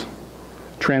saints.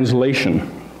 Translation.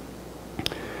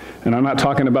 And I'm not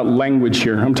talking about language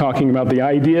here. I'm talking about the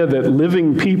idea that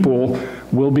living people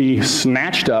will be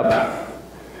snatched up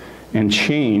and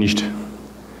changed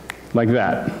like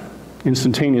that,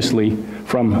 instantaneously,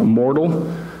 from mortal,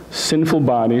 sinful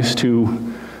bodies to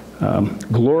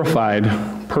glorified,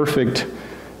 perfect,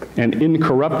 and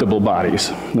incorruptible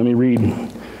bodies. Let me read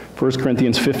 1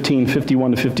 Corinthians 15,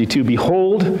 51 to 52.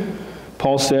 "Behold,"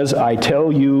 Paul says, "I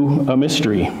tell you a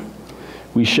mystery.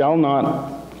 We shall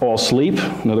not all sleep,"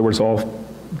 in other words, all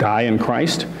die in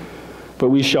Christ, "but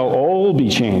we shall all be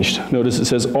changed." Notice it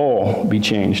says all be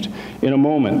changed. "In a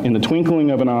moment, in the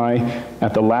twinkling of an eye,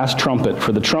 at the last trumpet.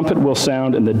 For the trumpet will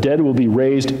sound, and the dead will be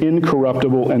raised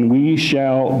incorruptible, and we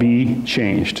shall be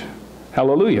changed."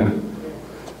 Hallelujah.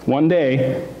 One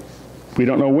day, we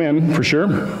don't know when for sure,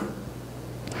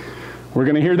 we're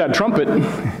going to hear that trumpet,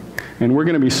 and we're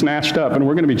going to be snatched up, and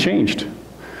we're going to be changed.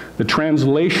 The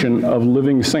translation of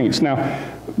living saints. Now,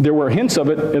 there were hints of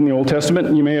it in the Old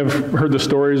Testament. You may have heard the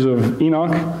stories of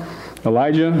Enoch,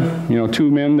 Elijah, two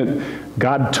men that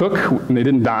God took and they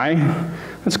didn't die.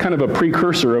 That's kind of a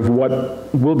precursor of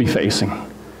what we'll be facing.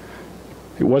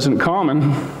 It wasn't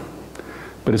common,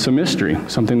 but it's a mystery,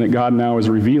 something that God now is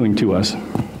revealing to us.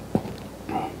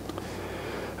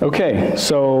 Okay,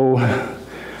 so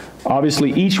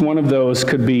obviously each one of those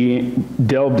could be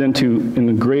delved into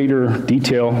in greater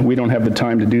detail. We don't have the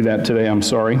time to do that today, I'm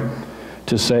sorry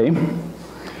to say.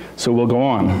 So we'll go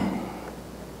on.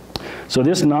 So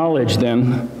this knowledge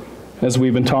then, as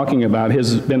we've been talking about,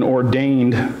 has been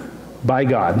ordained by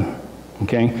God,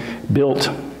 okay? Built,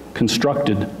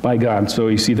 constructed by God. So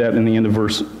you see that in the end of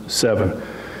verse 7.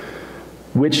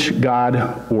 Which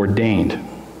God ordained.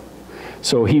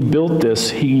 So he built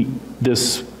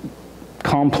this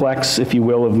complex, if you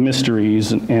will, of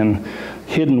mysteries and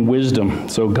hidden wisdom.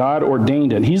 So God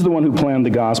ordained it. He's the one who planned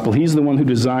the gospel. He's the one who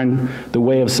designed the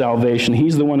way of salvation.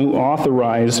 He's the one who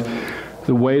authorized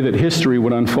the way that history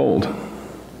would unfold.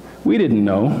 We didn't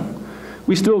know.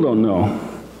 We still don't know.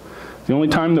 The only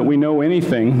time that we know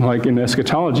anything, like in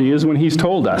eschatology, is when he's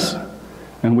told us.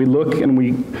 And we look and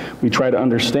we try to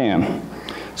understand.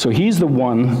 So he's the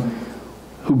one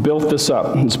who built this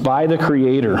up. It's by the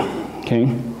Creator,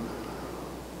 okay?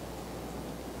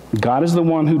 God is the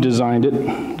one who designed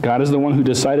it. God is the one who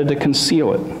decided to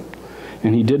conceal it.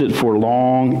 And he did it for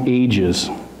long ages.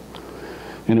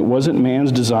 And it wasn't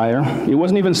man's desire. It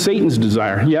wasn't even Satan's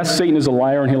desire. Yes, Satan is a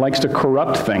liar and he likes to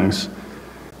corrupt things.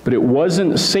 But it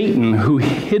wasn't Satan who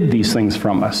hid these things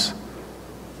from us.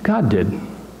 God did.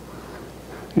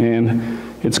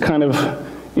 And it's kind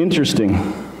of interesting.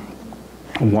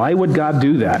 Why would God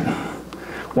do that?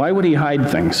 Why would he hide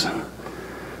things?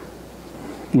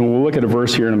 We'll look at a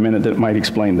verse here in a minute that might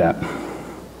explain that.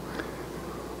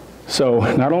 So,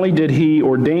 not only did he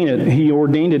ordain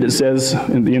it, it says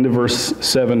in the end of verse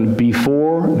 7,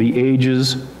 before the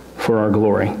ages for our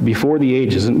glory. Before the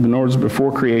ages, in other words,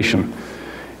 before creation.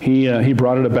 He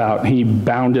brought it about. He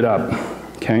bound it up,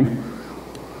 okay?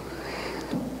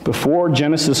 Before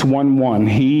Genesis 1:1,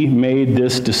 he made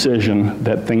this decision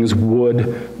that things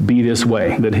would be this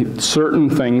way, that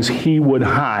certain things he would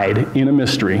hide in a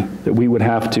mystery, that we would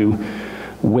have to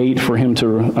wait for him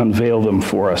to unveil them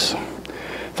for us.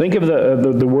 Think of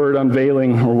the word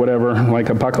unveiling or whatever, like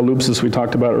apocalypsis we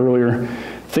talked about earlier.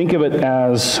 Think of it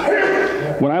as,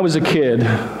 when I was a kid,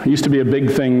 it used to be a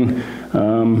big thing.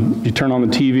 You turn on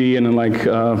the TV and then like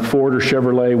Ford or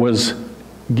Chevrolet was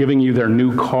giving you their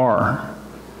new car.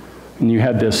 And you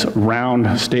had this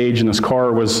round stage, and this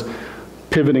car was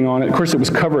pivoting on it. Of course, it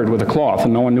was covered with a cloth,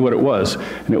 and no one knew what it was.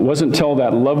 And it wasn't until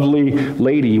that lovely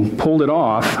lady pulled it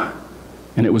off,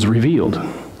 and it was revealed.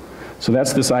 So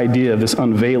that's this idea of this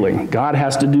unveiling. God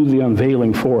has to do the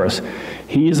unveiling for us.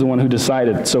 He is the one who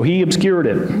decided. So he obscured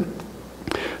it.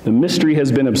 The mystery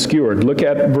has been obscured. Look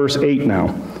at verse 8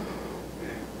 now.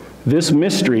 This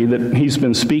mystery that he's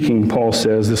been speaking, Paul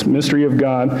says, this mystery of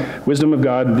God, wisdom of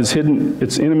God, is hidden.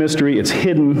 It's in a mystery. It's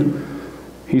hidden.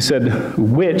 He said,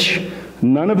 which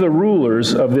none of the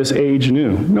rulers of this age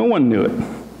knew. No one knew it.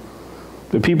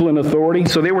 The people in authority,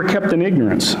 so they were kept in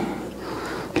ignorance.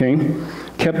 Okay?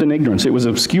 Kept in ignorance. It was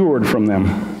obscured from them.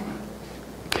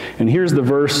 And here's the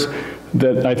verse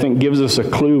that I think gives us a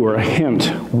clue or a hint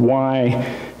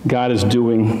why God is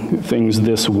doing things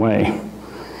this way.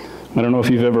 I don't know if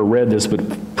you've ever read this, but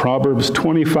Proverbs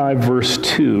 25, verse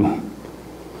 2,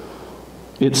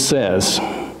 it says,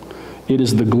 it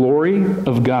is the glory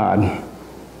of God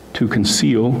to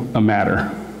conceal a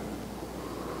matter.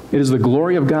 It is the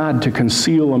glory of God to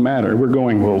conceal a matter. We're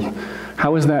going, well,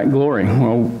 how is that glory?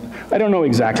 Well, I don't know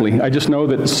exactly. I just know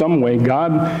that some way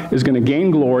God is going to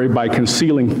gain glory by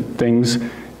concealing things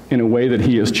in a way that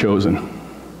he has chosen.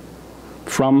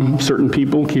 From certain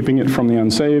people, keeping it from the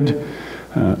unsaved,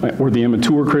 or the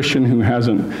immature Christian who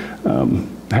hasn't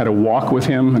had a walk with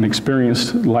him and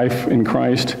experienced life in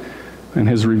Christ and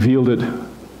has revealed it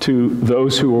to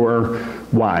those who are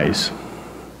wise.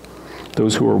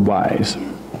 Those who are wise.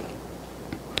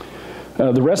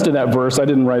 The rest of that verse, I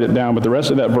didn't write it down, but the rest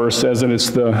of that verse says that it's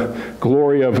the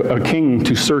glory of a king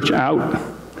to search out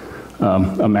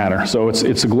a matter. So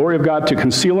it's the glory of God to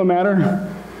conceal a matter,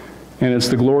 and it's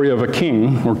the glory of a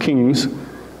king or kings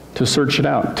to search it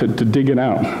out, to dig it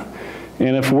out.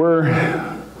 And if we're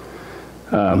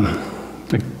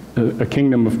a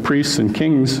kingdom of priests and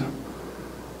kings,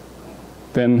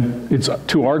 then it's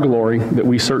to our glory that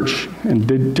we search and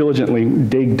diligently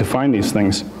dig to find these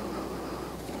things.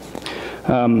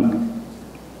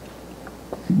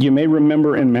 You may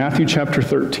remember in Matthew chapter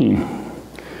 13,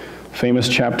 famous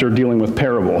chapter dealing with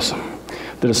parables,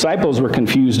 the disciples were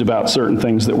confused about certain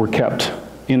things that were kept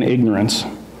in ignorance.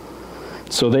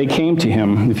 So they came to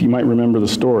him, if you might remember the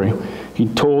story. He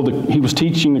was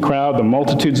teaching the crowd, the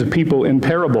multitudes of people in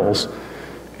parables.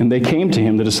 And they came to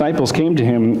him, the disciples came to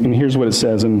him, and here's what it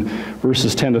says in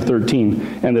verses 10 to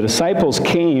 13. And the disciples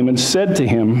came and said to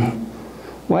him,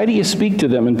 why do you speak to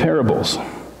them in parables?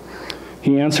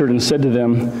 He answered and said to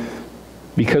them,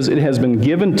 because it has been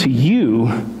given to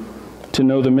you to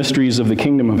know the mysteries of the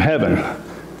kingdom of heaven,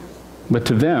 but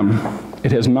to them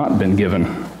it has not been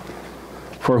given.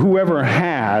 For whoever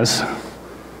has,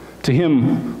 to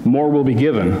him more will be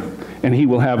given, and he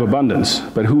will have abundance.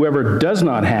 But whoever does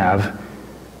not have,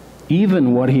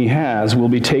 even what he has will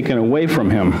be taken away from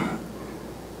him.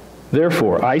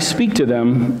 Therefore, I speak to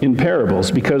them in parables,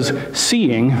 because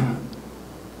seeing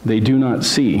they do not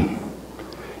see,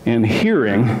 and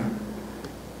hearing,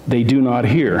 they do not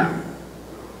hear,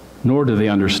 nor do they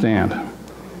understand.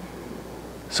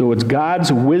 So it's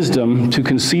God's wisdom to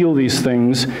conceal these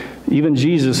things. Even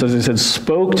Jesus, as I said,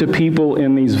 spoke to people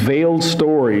in these veiled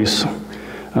stories.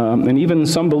 And even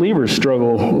some believers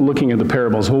struggle looking at the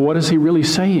parables. Well, what is he really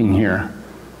saying here?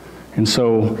 And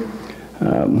so,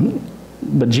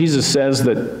 but Jesus says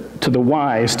that to the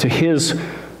wise, to his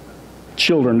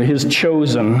children, to his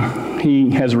chosen,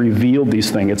 he has revealed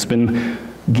these things. It's been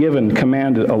given,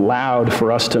 commanded, allowed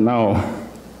for us to know.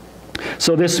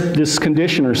 So this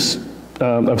condition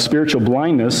of spiritual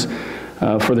blindness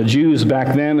for the Jews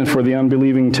back then and for the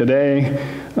unbelieving today,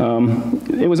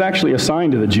 it was actually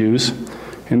assigned to the Jews.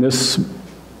 And this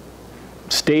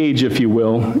stage, if you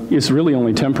will, is really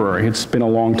only temporary. It's been a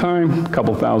long time, a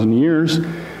couple thousand years.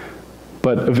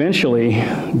 But eventually,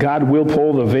 God will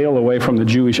pull the veil away from the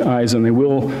Jewish eyes, and they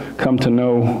will come to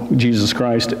know Jesus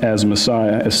Christ as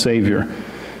Messiah, as Savior.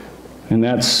 And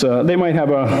that's, they might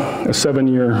have a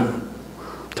 7-year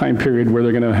time period where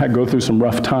they're going to go through some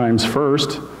rough times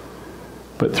first,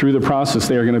 but through the process,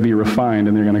 they are going to be refined,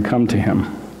 and they're going to come to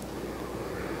him.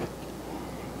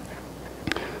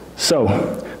 So,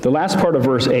 the last part of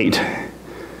verse 8.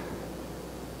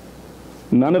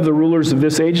 None of the rulers of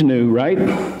this age knew, right?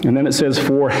 And then it says,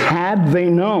 for had they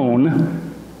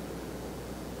known,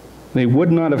 they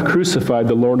would not have crucified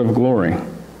the Lord of glory.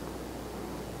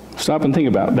 Stop and think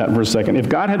about that for a second. If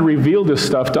God had revealed this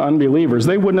stuff to unbelievers,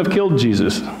 they wouldn't have killed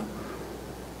Jesus.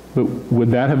 But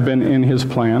would that have been in his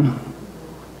plan?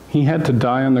 He had to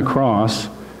die on the cross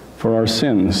for our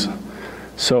sins.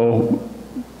 So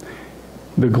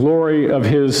the glory of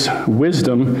his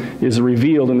wisdom is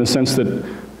revealed in the sense that,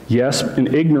 yes,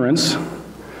 in ignorance,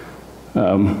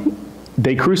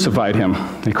 they crucified him.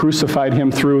 They crucified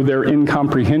him through their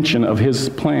incomprehension of his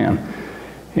plan.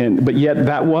 But yet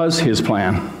that was his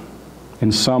plan.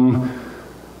 In some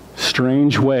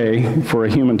strange way, for a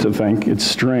human to think, it's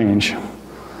strange.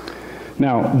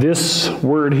 Now, this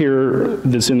word here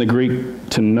that's in the Greek,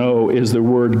 to know, is the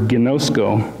word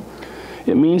ginosko.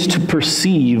 It means to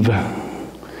perceive.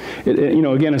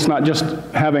 Again, it's not just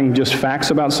having just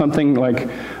facts about something like,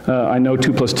 I know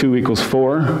 2 + 2 =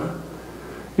 4.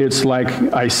 It's like,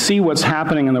 I see what's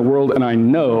happening in the world and I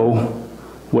know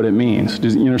what it means. Do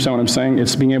you understand what I'm saying?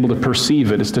 It's being able to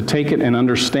perceive it. It's to take it and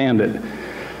understand it.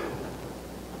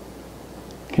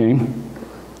 Okay?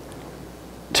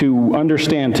 To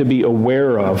understand, to be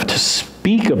aware of, to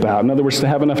speak about. In other words, to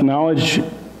have enough knowledge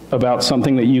about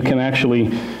something that you can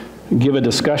actually give a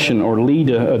discussion or lead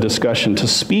a discussion, to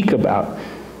speak about,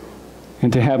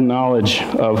 and to have knowledge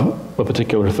of a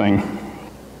particular thing.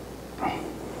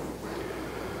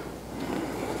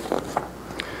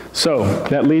 So,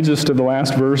 that leads us to the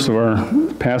last verse of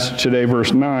our passage today,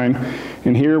 verse 9.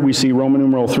 And here we see Roman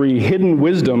numeral 3, hidden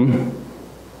wisdom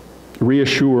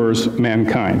reassures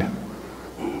mankind.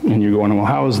 And you're going, well,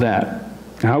 how is that?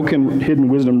 How can hidden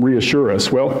wisdom reassure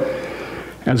us? Well,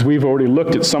 as we've already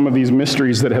looked at some of these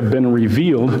mysteries that have been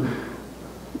revealed,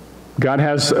 God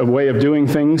has a way of doing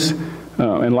things,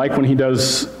 and like when he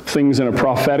does things in a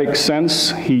prophetic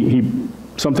sense,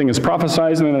 something is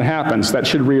prophesied and then it happens. That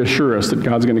should reassure us that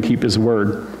God's going to keep his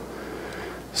word.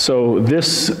 So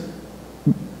this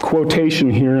quotation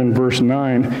here in verse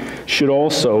 9 should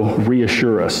also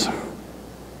reassure us.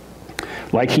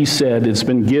 Like he said, it's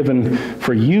been given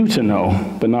for you to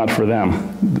know, but not for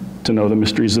them, to know the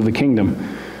mysteries of the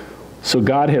kingdom. So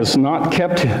God has not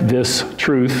kept this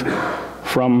truth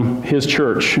from his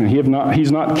church.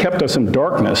 He's not kept us in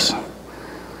darkness.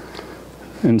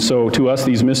 And so to us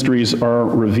these mysteries are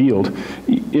revealed.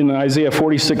 In Isaiah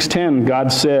 46:10,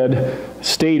 God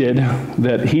stated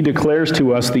that he declares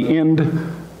to us the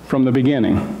end from the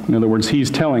beginning. In other words, he's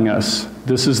telling us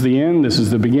this is the end, this is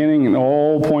the beginning, and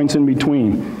all points in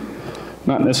between.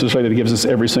 Not necessarily that it gives us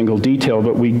every single detail,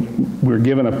 but we're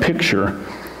given a picture.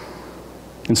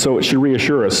 And so it should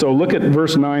reassure us. So look at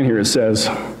verse 9 here. It says,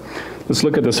 let's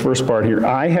look at this first part here.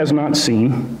 Eye has not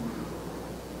seen,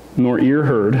 nor ear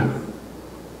heard,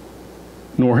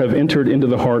 nor have entered into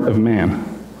the heart of man.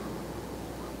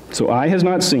 So eye has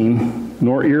not seen,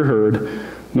 nor ear heard,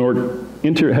 nor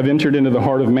have entered into the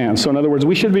heart of man. So in other words,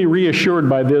 we should be reassured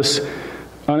by this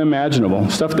unimaginable,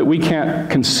 stuff that we can't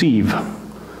conceive.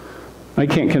 I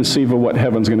can't conceive of what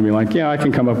heaven's going to be like. Yeah, I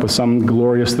can come up with some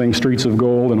glorious thing, streets of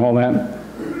gold and all that.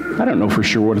 I don't know for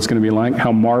sure what it's going to be like,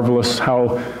 how marvelous,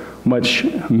 how much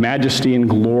majesty and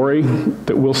glory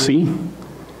that we'll see.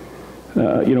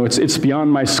 It's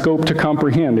beyond my scope to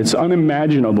comprehend. It's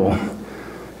unimaginable.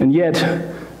 And yet,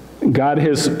 God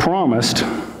has promised,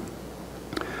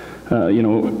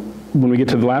 when we get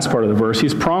to the last part of the verse,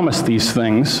 he's promised these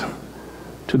things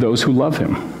to those who love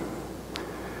him.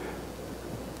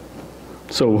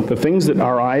 So the things that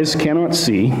our eyes cannot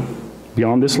see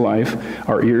beyond this life,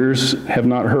 our ears have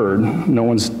not heard, no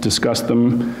one's discussed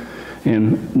them,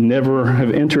 and never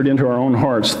have entered into our own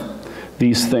hearts,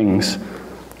 these things,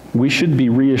 we should be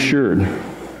reassured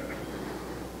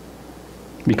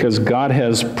because God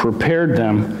has prepared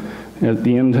them at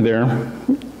the end there,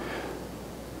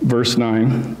 verse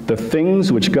 9, the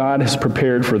things which God has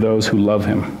prepared for those who love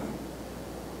him.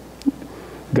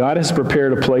 God has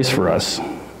prepared a place for us.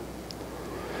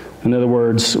 In other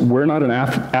words, we're not an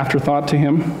afterthought to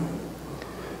him.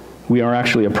 We are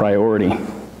actually a priority.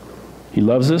 He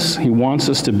loves us. He wants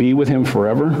us to be with him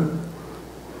forever.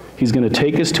 He's going to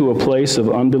take us to a place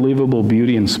of unbelievable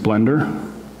beauty and splendor.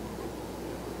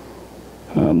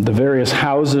 The various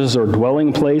houses or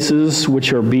dwelling places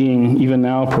which are being even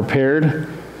now prepared,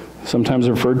 sometimes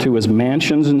referred to as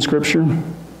mansions in Scripture.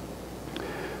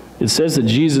 It says that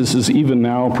Jesus is even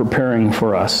now preparing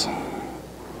for us.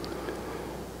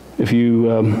 If you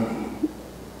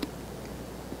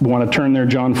want to turn there,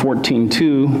 John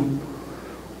 14:2,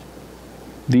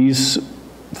 these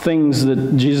things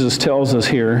that Jesus tells us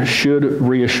here should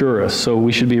reassure us. So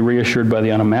we should be reassured by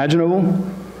the unimaginable,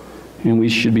 and we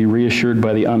should be reassured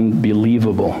by the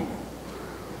unbelievable.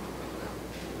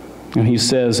 And he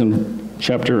says in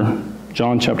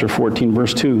John chapter 14,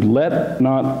 verse 2, let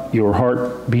not your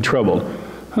heart be troubled.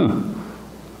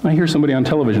 I hear somebody on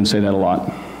television say that a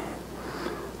lot.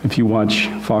 If you watch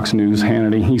Fox News,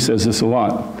 Hannity, he says this a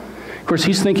lot. Of course,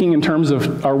 he's thinking in terms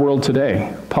of our world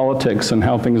today, politics and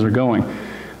how things are going.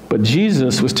 But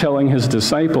Jesus was telling his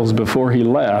disciples before he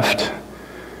left,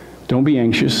 don't be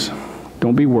anxious,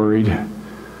 don't be worried,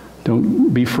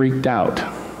 don't be freaked out,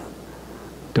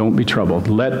 don't be troubled.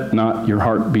 Let not your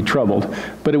heart be troubled.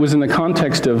 But it was in the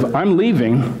context of, I'm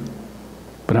leaving,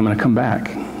 but I'm going to come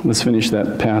back. Let's finish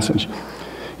that passage.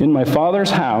 In my Father's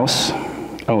house,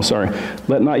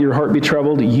 let not your heart be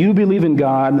troubled. You believe in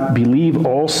God, believe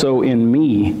also in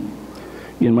me.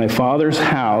 In my Father's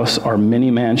house are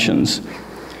many mansions.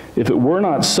 If it were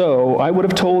not so, I would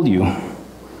have told you.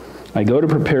 I go to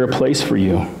prepare a place for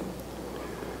you.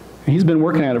 He's been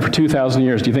working at it for 2,000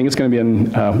 years. Do you think it's going to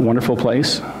be a wonderful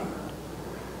place?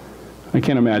 I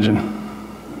can't imagine.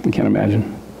 I can't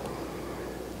imagine.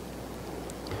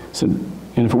 So,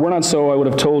 and if it were not so, I would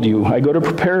have told you. I go to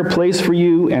prepare a place for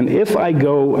you, and if I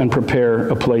go and prepare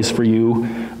a place for you,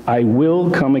 I will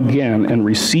come again and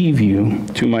receive you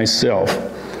to myself,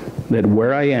 that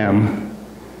where I am,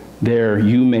 there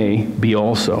you may be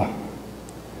also.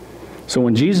 So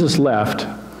when Jesus left,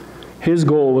 his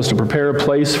goal was to prepare a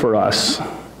place for us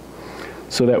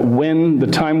so that when the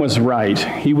time was right,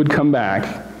 he would come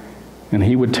back and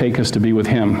he would take us to be with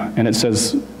him. And it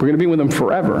says we're going to be with him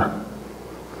forever.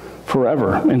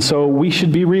 Forever. And so we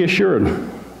should be reassured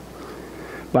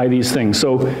by these things.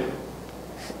 So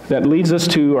that leads us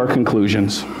to our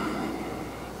conclusions.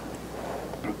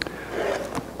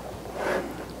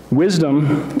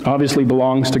 Wisdom obviously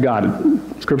belongs to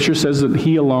God. Scripture says that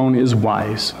he alone is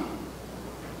wise.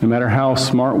 No matter how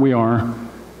smart we are,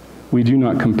 we do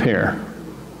not compare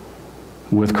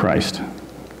with Christ,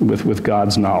 with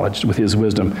God's knowledge, with his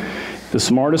wisdom. The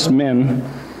smartest men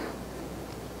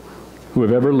who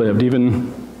have ever lived,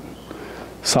 even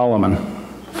Solomon,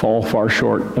 fall far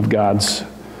short of God's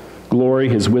glory,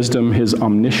 his wisdom, his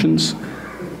omniscience.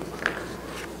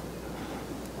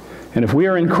 And if we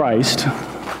are in Christ,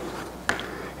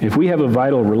 if we have a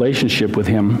vital relationship with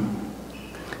him,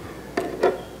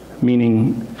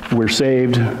 meaning we're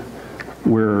saved,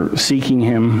 we're seeking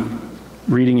him,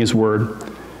 reading his word,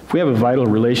 if we have a vital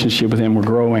relationship with him, we're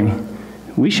growing,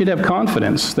 we should have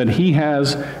confidence that he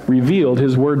has revealed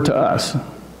his word to us.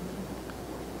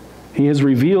 He has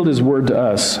revealed his word to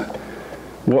us.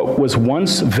 What was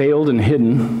once veiled and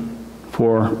hidden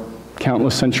for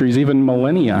countless centuries, even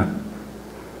millennia,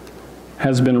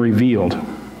 has been revealed.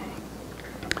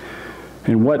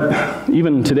 And what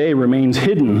even today remains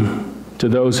hidden to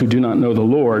those who do not know the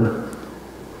Lord,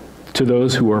 to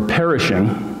those who are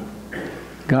perishing,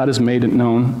 God has made it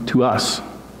known to us.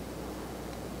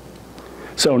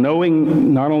 So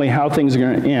knowing not only how things are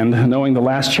going to end, knowing the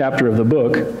last chapter of the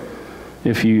book,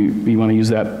 if you want to use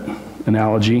that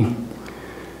analogy,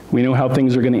 we know how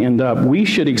things are going to end up. We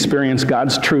should experience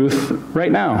God's truth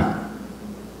right now.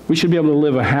 We should be able to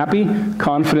live a happy,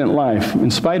 confident life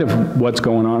in spite of what's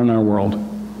going on in our world.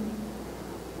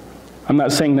 I'm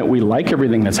not saying that we like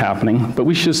everything that's happening, but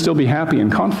we should still be happy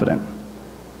and confident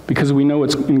because we know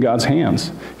it's in God's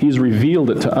hands. He's revealed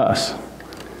it to us.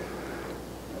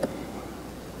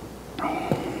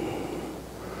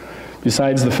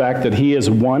 besides the fact that he has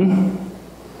won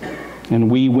and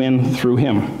we win through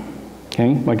him.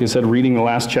 Okay? Like I said, reading the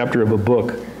last chapter of a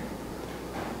book,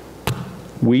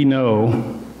 we know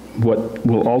what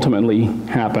will ultimately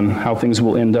happen, how things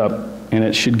will end up, and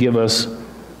it should give us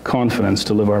confidence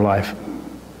to live our life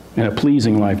and a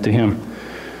pleasing life to him.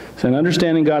 So in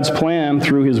understanding God's plan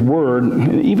through his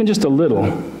word, even just a little,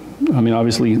 I mean,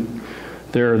 obviously,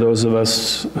 there are those of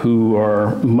us who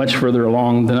are much further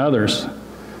along than others.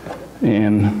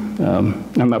 And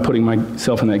I'm not putting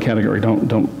myself in that category.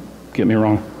 Don't get me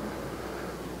wrong.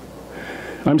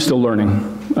 I'm still learning.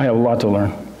 I have a lot to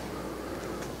learn.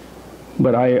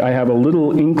 But I have a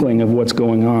little inkling of what's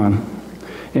going on.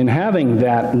 And having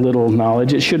that little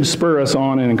knowledge, it should spur us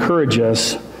on and encourage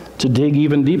us to dig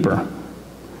even deeper.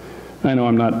 I know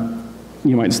I'm not,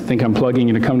 you might think I'm plugging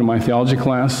you to come to my theology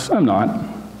class. I'm not.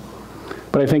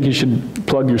 But I think you should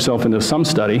plug yourself into some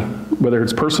study, whether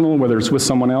it's personal, whether it's with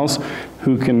someone else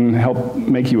who can help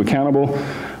make you accountable.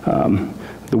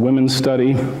 The women's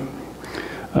study,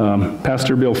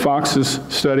 Pastor Bill Fox's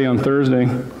study on Thursday.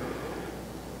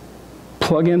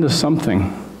 Plug into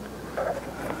something.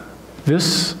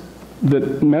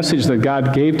 The message that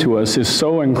God gave to us is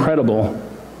so incredible.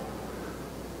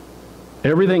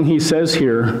 Everything he says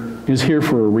here is here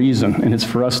for a reason, and it's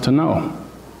for us to know.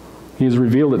 He has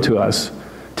revealed it to us.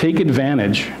 Take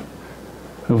advantage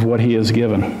of what he has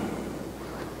given.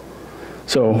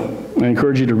 So I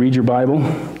encourage you to read your Bible.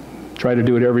 Try to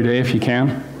do it every day if you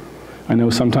can. I know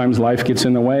sometimes life gets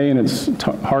in the way and it's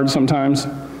hard sometimes,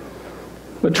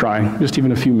 but try, just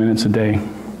even a few minutes a day.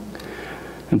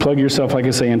 And plug yourself, like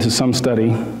I say, into some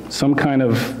study, some kind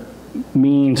of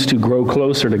means to grow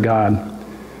closer to God.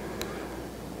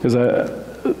 Because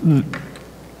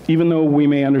even though we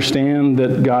may understand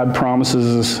that God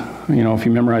promises us, if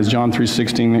you memorize John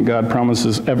 3:16, that God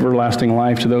promises everlasting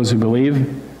life to those who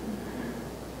believe,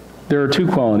 there are two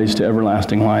qualities to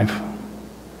everlasting life.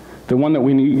 The one that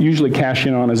we usually cash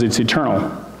in on is it's eternal.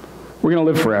 We're going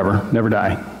to live forever, never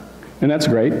die. And that's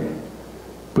great.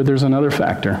 But there's another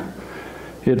factor.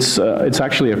 It's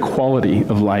actually a quality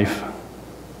of life.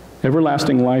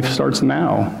 Everlasting life starts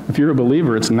now. If you're a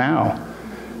believer, it's now.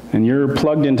 And you're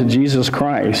plugged into Jesus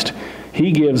Christ.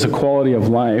 He gives a quality of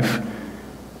life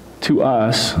to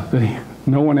us that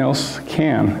no one else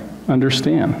can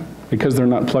understand because they're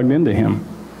not plugged into him.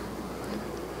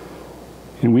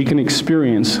 And we can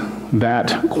experience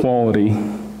that quality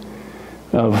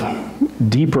of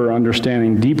deeper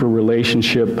understanding, deeper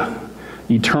relationship,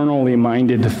 eternally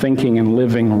minded thinking and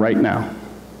living right now.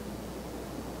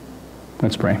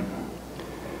 Let's pray.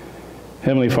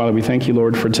 Heavenly Father, we thank you,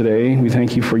 Lord, for today. We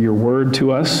thank you for your word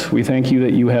to us. We thank you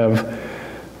that you have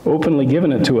openly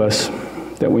given it to us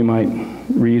that we might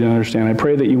read and understand. I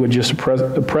pray that you would just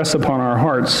press upon our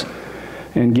hearts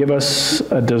and give us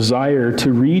a desire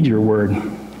to read your word,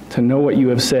 to know what you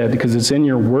have said, because it's in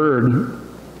your word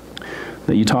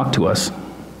that you talk to us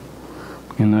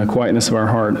in the quietness of our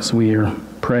heart as we are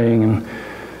praying and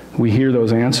we hear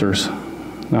those answers,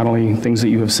 not only things that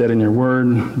you have said in your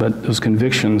word, but those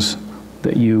convictions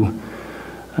that you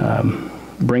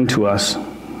bring to us.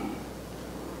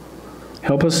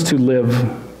 Help us to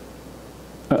live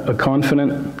a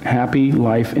confident, happy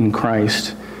life in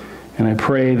Christ. And I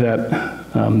pray that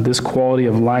this quality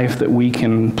of life that we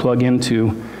can plug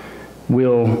into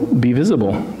will be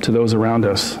visible to those around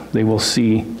us. They will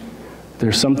see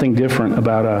there's something different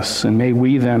about us. And may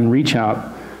we then reach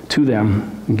out to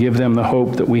them and give them the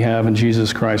hope that we have in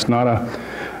Jesus Christ. Not a,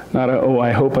 oh,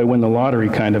 I hope I win the lottery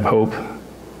kind of hope,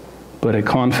 but a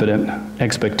confident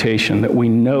expectation that we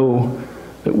know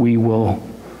that we will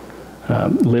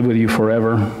live with you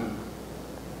forever,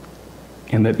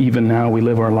 and that even now we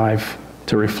live our life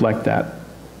to reflect that,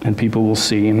 and people will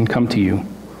see and come to you.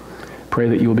 Pray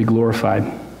that you will be glorified.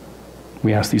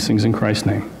 We ask these things in Christ's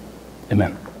name.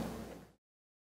 Amen.